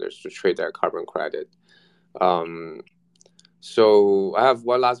data centers to trade their carbon credit. Um, so I have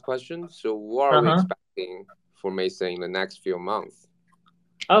one last question. So what are we Uh-huh. expecting for Mason in the next few months?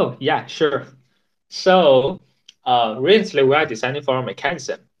 Oh, yeah, sure. So, recently we are designing for a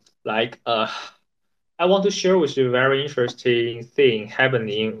mechanism. Like, I want to share with you a very interesting thing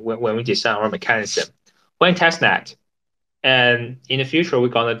happening when we design our mechanism. When testnet, and in the future, we're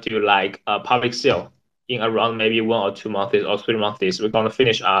gonna do like a public sale in around maybe 1 or 2 months or 3 months. We're gonna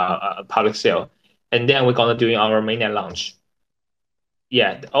finish a public sale, and then we're gonna do our mainnet launch.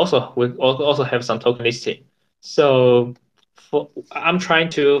 Yeah. Also, we also have some token listing. So I'm trying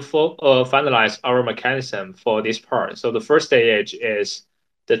to finalize our mechanism for this part. So the first stage is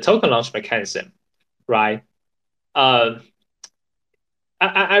the token launch mechanism, right? Uh,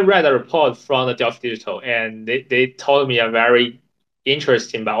 I read a report from the Delphi Digital, and they told me a very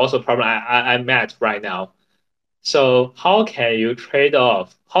interesting but also problem I met right now. So how can you trade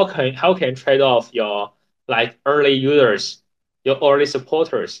off? How can you trade off your like early users, your early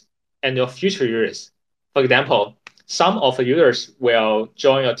supporters, and your future users? For example, some of the users will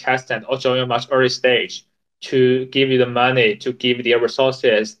join your testnet or join your much early stage. to give you the money, to give you the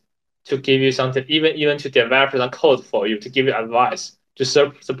resources, to give you something, even to develop some code for you, to give you advice, to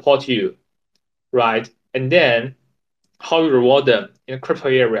support you, right? And then how you reward them in the crypto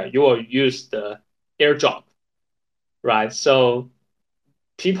area, you will use the airdrop, right? So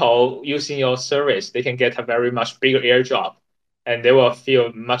people using your service, they can get a very much bigger airdrop and they will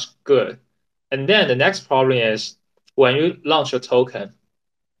feel much good. And then the next problem is when you launch your token,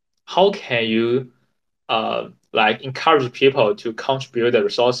 how can you like encourage people to contribute the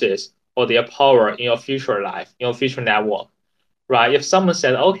resources or their power in your future life, in your future network, right? If someone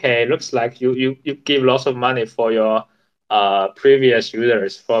said, okay, looks like you give lots of money for your previous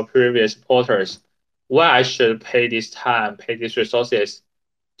users, for previous supporters, why I should pay this time, pay these resources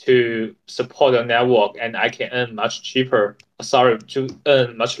to support your network, and I can earn much cheaper, sorry, to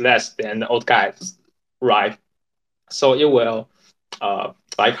earn much less than the old guys, right? So it will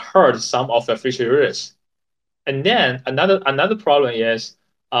like hurt some of the future users. And then another problem is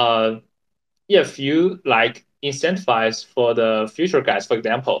uh, if you like incentivize for the future guys, for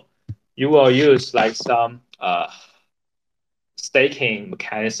example, you will use like some staking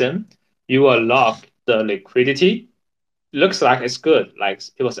mechanism, you will lock the liquidity. Looks like it's good. Like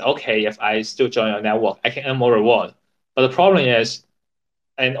people say, okay, if I still join your network, I can earn more reward. But the problem is,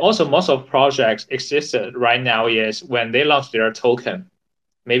 and also most of projects existed right now is when they launch their token,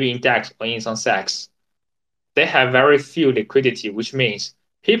 maybe in DEX or in some SEX, they have very few liquidity, which means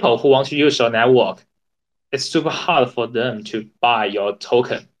people who want to use your network, it's super hard for them to buy your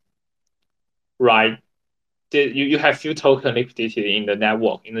token, right? You have few token liquidity in the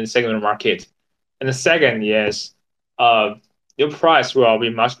network, in the secondary market. And the second is uh, your price will be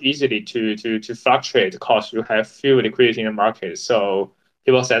much easily to fluctuate because you have few liquidity in the market. So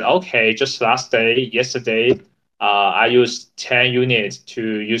people said, okay, just yesterday, I used 10 units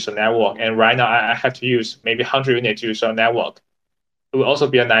to use a network, and right now I have to use maybe 100 units to use a network. It will also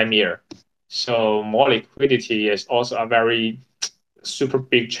be a nightmare. So more liquidity is also a very super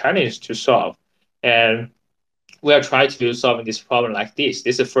big challenge to solve. And we are trying to solve this problem like this.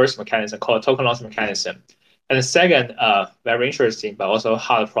 This is the first mechanism called token loss mechanism. And the second, very interesting but also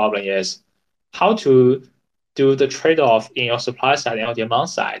hard problem is how to do the trade-off in your supply side and your demand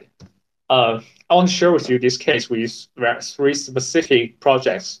side. I want to share with you this case with three specific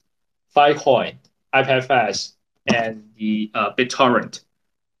projects: Filecoin, IPFS, and the BitTorrent.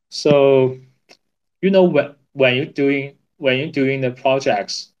 So when you're doing the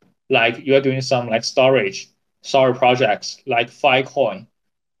projects, like you're doing some like storage projects like Filecoin,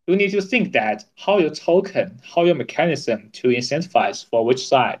 you need to think that how your token, how your mechanism to incentivize for which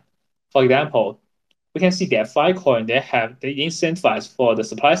side. For example, we can see that Filecoin they incentivize for the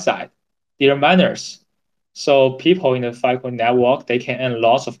supply side. They are miners. So people in the Filecoin network, they can earn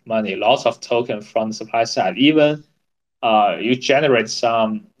lots of money, lots of token from the supply side. Even you generate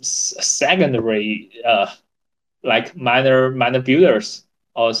some secondary like minor builders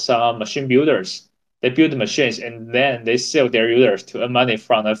or some machine builders. They build machines and then they sell their users to earn money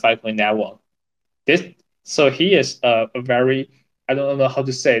from the Filecoin network. This so he is a very, I don't know how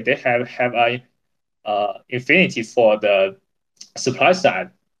to say, they have a infinity for the supply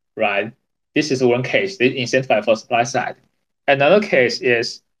side, right? This is one case. They incentivize for supply side. Another case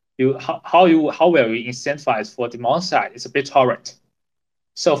is how will you incentivize for demand side? It's a BitTorrent.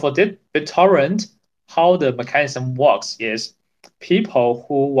 So for the BitTorrent, how the mechanism works is people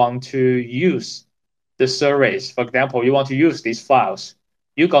who want to use the service. For example, you want to use these files.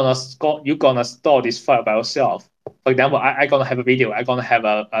 You're gonna store this file by yourself. For example, I gonna have a video. I gonna have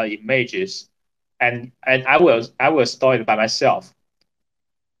a images, and I will store it by myself,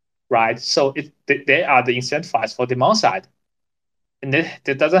 right? So they are the incentivized for demand side, and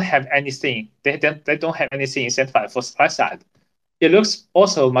they doesn't have anything. They don't have anything incentivized for supply side. It looks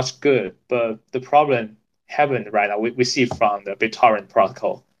also much good, but the problem happened right now. We see from the BitTorrent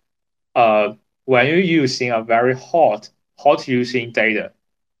protocol. When you're using a very hot using data,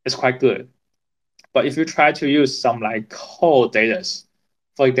 it's quite good. But if you try to use some like cold data,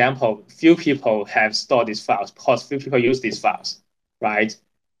 for example, few people have stored these files because few people use these files, right?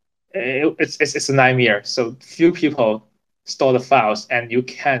 It's a nightmare. So few people store the files and you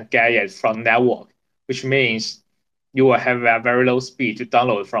can't get it from network, which means you will have a very low speed to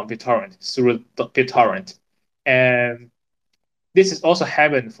download from BitTorrent through BitTorrent. And this is also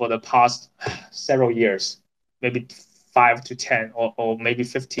happened for the past several years, maybe 5 to 10 or maybe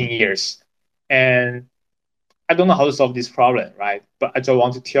 15 years. And I don't know how to solve this problem, right? But I just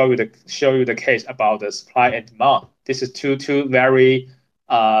want to show you the case about the supply and demand. This is two very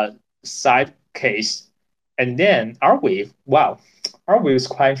side case. And then Arweave, wow, Arweave is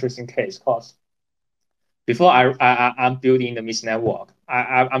quite interesting case because Before I'm building the Meson network,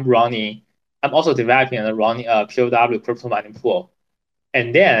 I'm running, I'm also developing and running a POW crypto mining pool.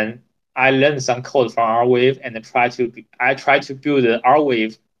 And then I learned some code from Rwave and I try to build the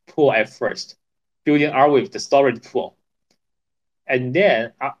Rwave pool at first, building Rwave the storage pool. And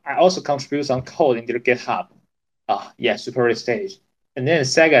then I also contribute some code into the GitHub. Yeah, super early stage. And then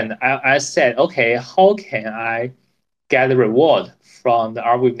second, I said, okay, how can I get the reward from the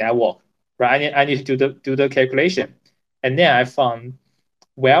Rwave network? Right? I need to do the calculation. And then I found,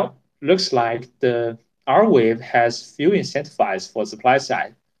 well, looks like the Rwave has few incentives for supply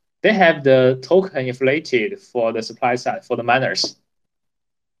side. They have the token inflated for the supply side for the miners.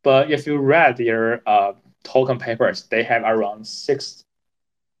 But if you read their token papers, they have around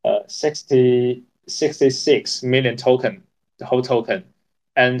 66 million token, the whole token,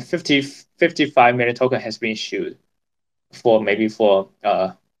 and 55 million token has been issued for maybe for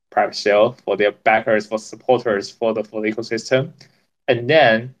private sale for their backers, for supporters, for the ecosystem, and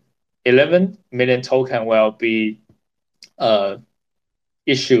then 11 million token will be uh,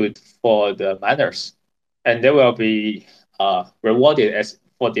 issued for the miners, and they will be rewarded as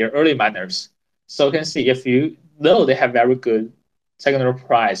for their early miners. So you can see if you know they have very good secondary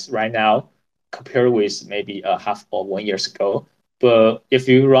price right now compared with maybe a half or 1 years ago. But if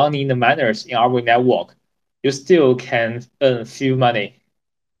you run in the miners in our network, you still can earn few money,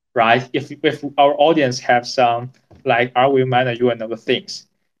 right? If our audience have some like are we manage you and other things,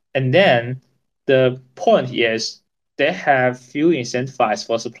 and then the point is they have few incentives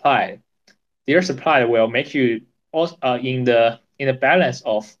for supply. Their supply will make you also in the balance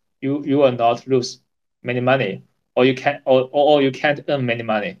of you will not lose many money or you can or you can't earn many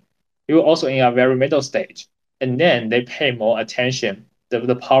money. You are also in a very middle stage, and then they pay more attention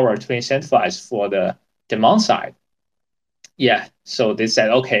the power to incentivize for the demand side. Yeah, so they said,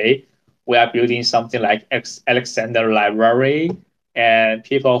 okay, we are building something like Alexander library, and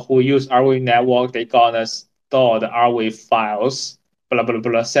people who use Rwave network, they gonna store the Rwave files, blah blah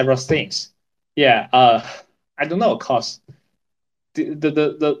blah, several things. Yeah, I don't know, cause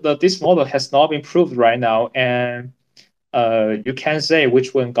this model has not been proved right now, and you can't say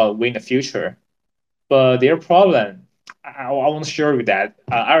which one gonna win the future. But their problem, I want to share with that.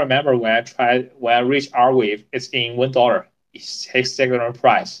 I remember when I reached Rwave, it's in $1. It's his secondary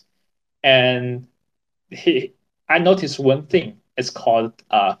price, and he I noticed one thing. It's called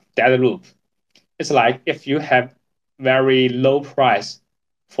dead loop. It's like if you have very low price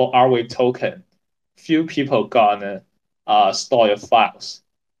for Rwave token, few people gonna store your files,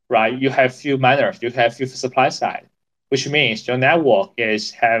 right? You have few miners, you have few supply side, which means your network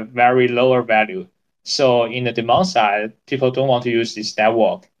is have very lower value. So in the demand side, people don't want to use this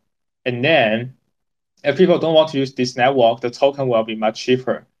network, and then if people don't want to use this network, the token will be much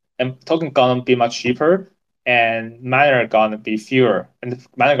cheaper, and token gonna be much cheaper, and miner gonna be fewer, and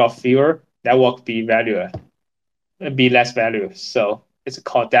miner got fewer, network be value be less value. So it's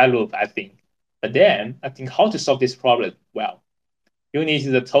called that loop, I think. But then I think how to solve this problem? Well, you need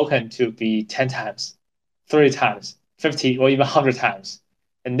the token to be 10 times, 30 times, 50, or even 100 times.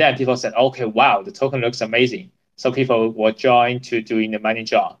 And then people said, okay, wow, the token looks amazing. So people will join to doing the mining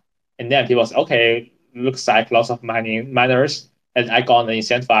job. And then people said, okay, looks like lots of mining miners, and I got the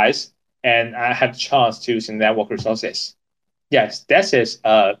incentivize, and I have the chance to use the network resources. Yes, that is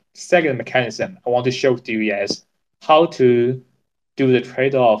a second mechanism I want to show to you is how to do the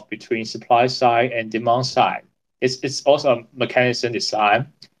trade-off between supply side and demand side. It's also a mechanism design.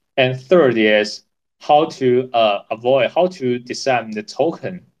 And third is how to avoid, how to design the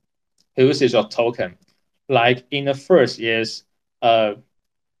token, the usage of token. Like in the first is uh,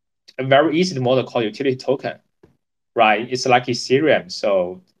 a very easy model called utility token, right? It's like Ethereum.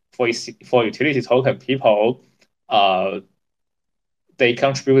 So for utility token, people they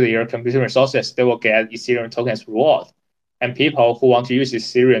contribute their computing resources, they will get Ethereum tokens reward. And people who want to use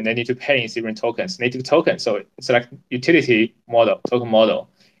Ethereum, they need to pay Ethereum tokens, native tokens. So it's like utility model, token model.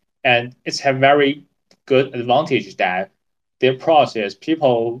 And it's have very good advantage that their process,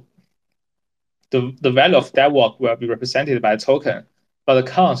 people, the value of that work will be represented by a token. But the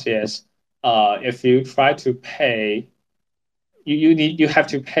cons is if you try to pay, you have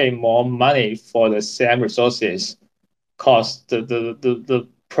to pay more money for the same resources because the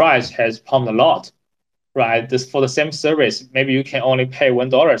price has pumped a lot, right? This for the same service, maybe you can only pay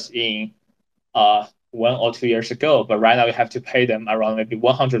 $1 in 1 or 2 years ago, but right now you have to pay them around maybe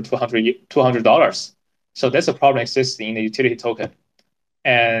 100, $200. So that's a problem existing in the utility token.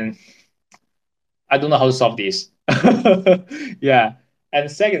 And I don't know how to solve this. Yeah.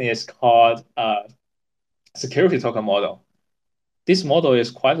 And second is called security token model. This model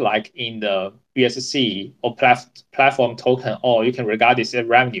is quite like in the BSC or platform token, or you can regard this as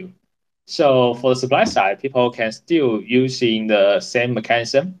revenue. So for the supply side, people can still using the same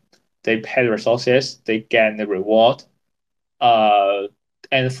mechanism. They pay the resources, they get the reward. Uh,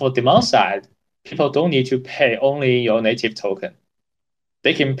 and for demand side, people don't need to pay only your native token.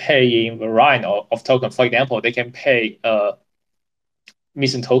 They can pay in variety of token. For example, they can pay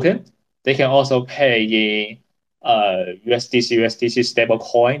Meson token. They can also pay in USDC stable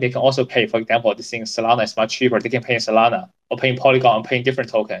coin. They can also pay, for example, this thing Solana is much cheaper. They can pay in Solana or pay in Polygon or pay in different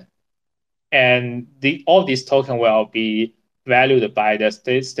token. And all these token will be valued by the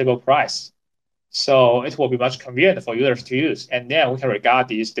stable price. So it will be much convenient for users to use. And then we can regard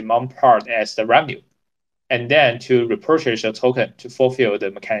this demand part as the revenue. And then to repurchase a token to fulfill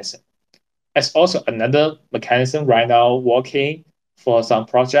the mechanism. It's also another mechanism right now working for some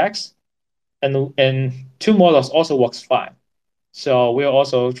projects. And two models also works fine. So we'll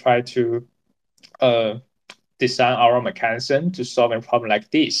also try to uh, design our mechanism to solve a problem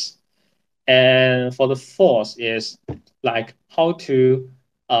like this. And for the fourth is like how to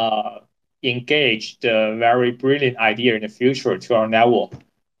uh, engage the very brilliant idea in the future to our network.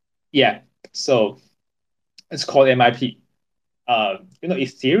 Yeah, so it's called MIP.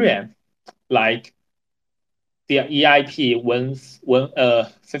 Ethereum, like the EIP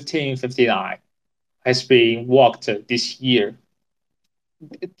 1559 has been worked this year.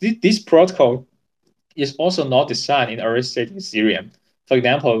 This protocol is also not designed in early stage Ethereum. For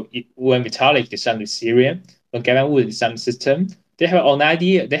example, when Vitalik designed Ethereum, when Gavin Wood designed the system, they have an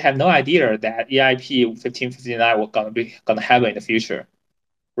idea. They have no idea that EIP 1559 was gonna happen in the future,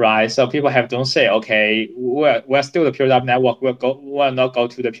 right? So people have don't say, okay, we're still the POW network. We'll not go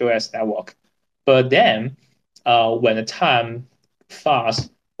to the POS network. But then, when the time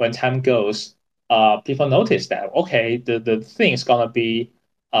fast, when time goes, people notice that okay, the thing is gonna be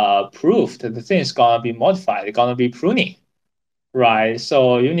proved. The thing is gonna be modified. It's gonna be pruning, right?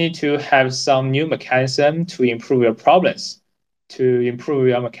 So you need to have some new mechanism to improve your problems, to improve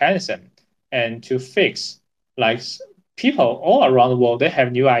your mechanism, and to fix. Like people all around the world, they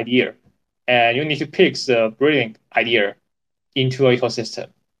have new idea, and you need to pick the brilliant idea into an ecosystem.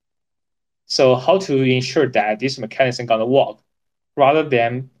 So how to ensure that this mechanism gonna work, rather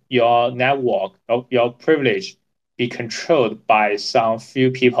than your network or your privilege be controlled by some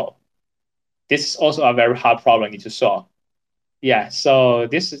few people. This is also a very hard problem you need to solve. Yeah, so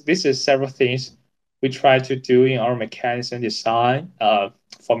this is several things we try to do in our mechanism design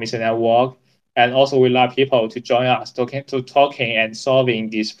for Meson network, and also we like people to join us talking and solving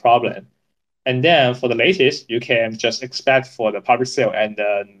this problem. And then for the latest, you can just expect for the public sale and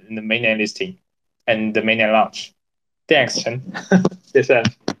the mainnet listing and the mainnet launch. Thanks, Chen. that's it.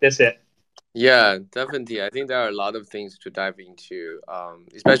 That's it. Yeah, definitely. I think there are a lot of things to dive into,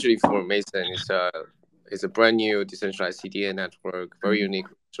 especially for Mason. It's a brand new decentralized CDN network, very unique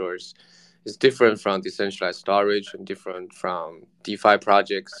resource. It's different from decentralized storage and different from DeFi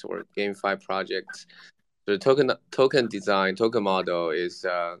projects or GameFi projects. The token design, token model is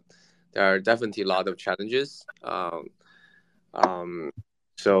there are definitely a lot of challenges. Um,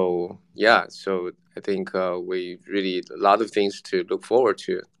 so yeah, so I think we really a lot of things to look forward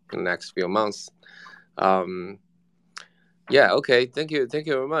to in the next few months. Um, yeah, okay. Thank you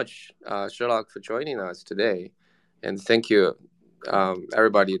very much, Sherlock, for joining us today, and thank you,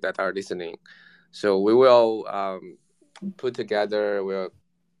 everybody that are listening. So we will put together. We'll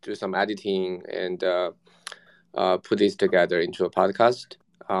do some editing and put this together into a podcast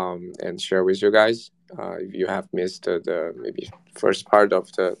and share with you guys. If you have missed the maybe first part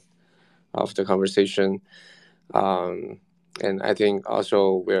of the conversation, um, and I think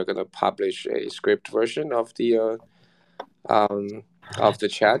also we're gonna publish a script version um, of the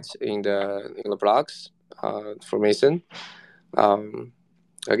chat in the blogs for Mason. Um,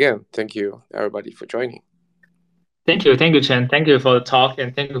 Again, thank you everybody for joining. Thank you, Chen. Thank you for the talk,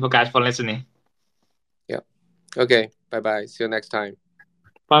 and thank you for guys for listening. Yeah. Okay. Bye bye. See you next time.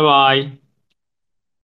 Bye bye.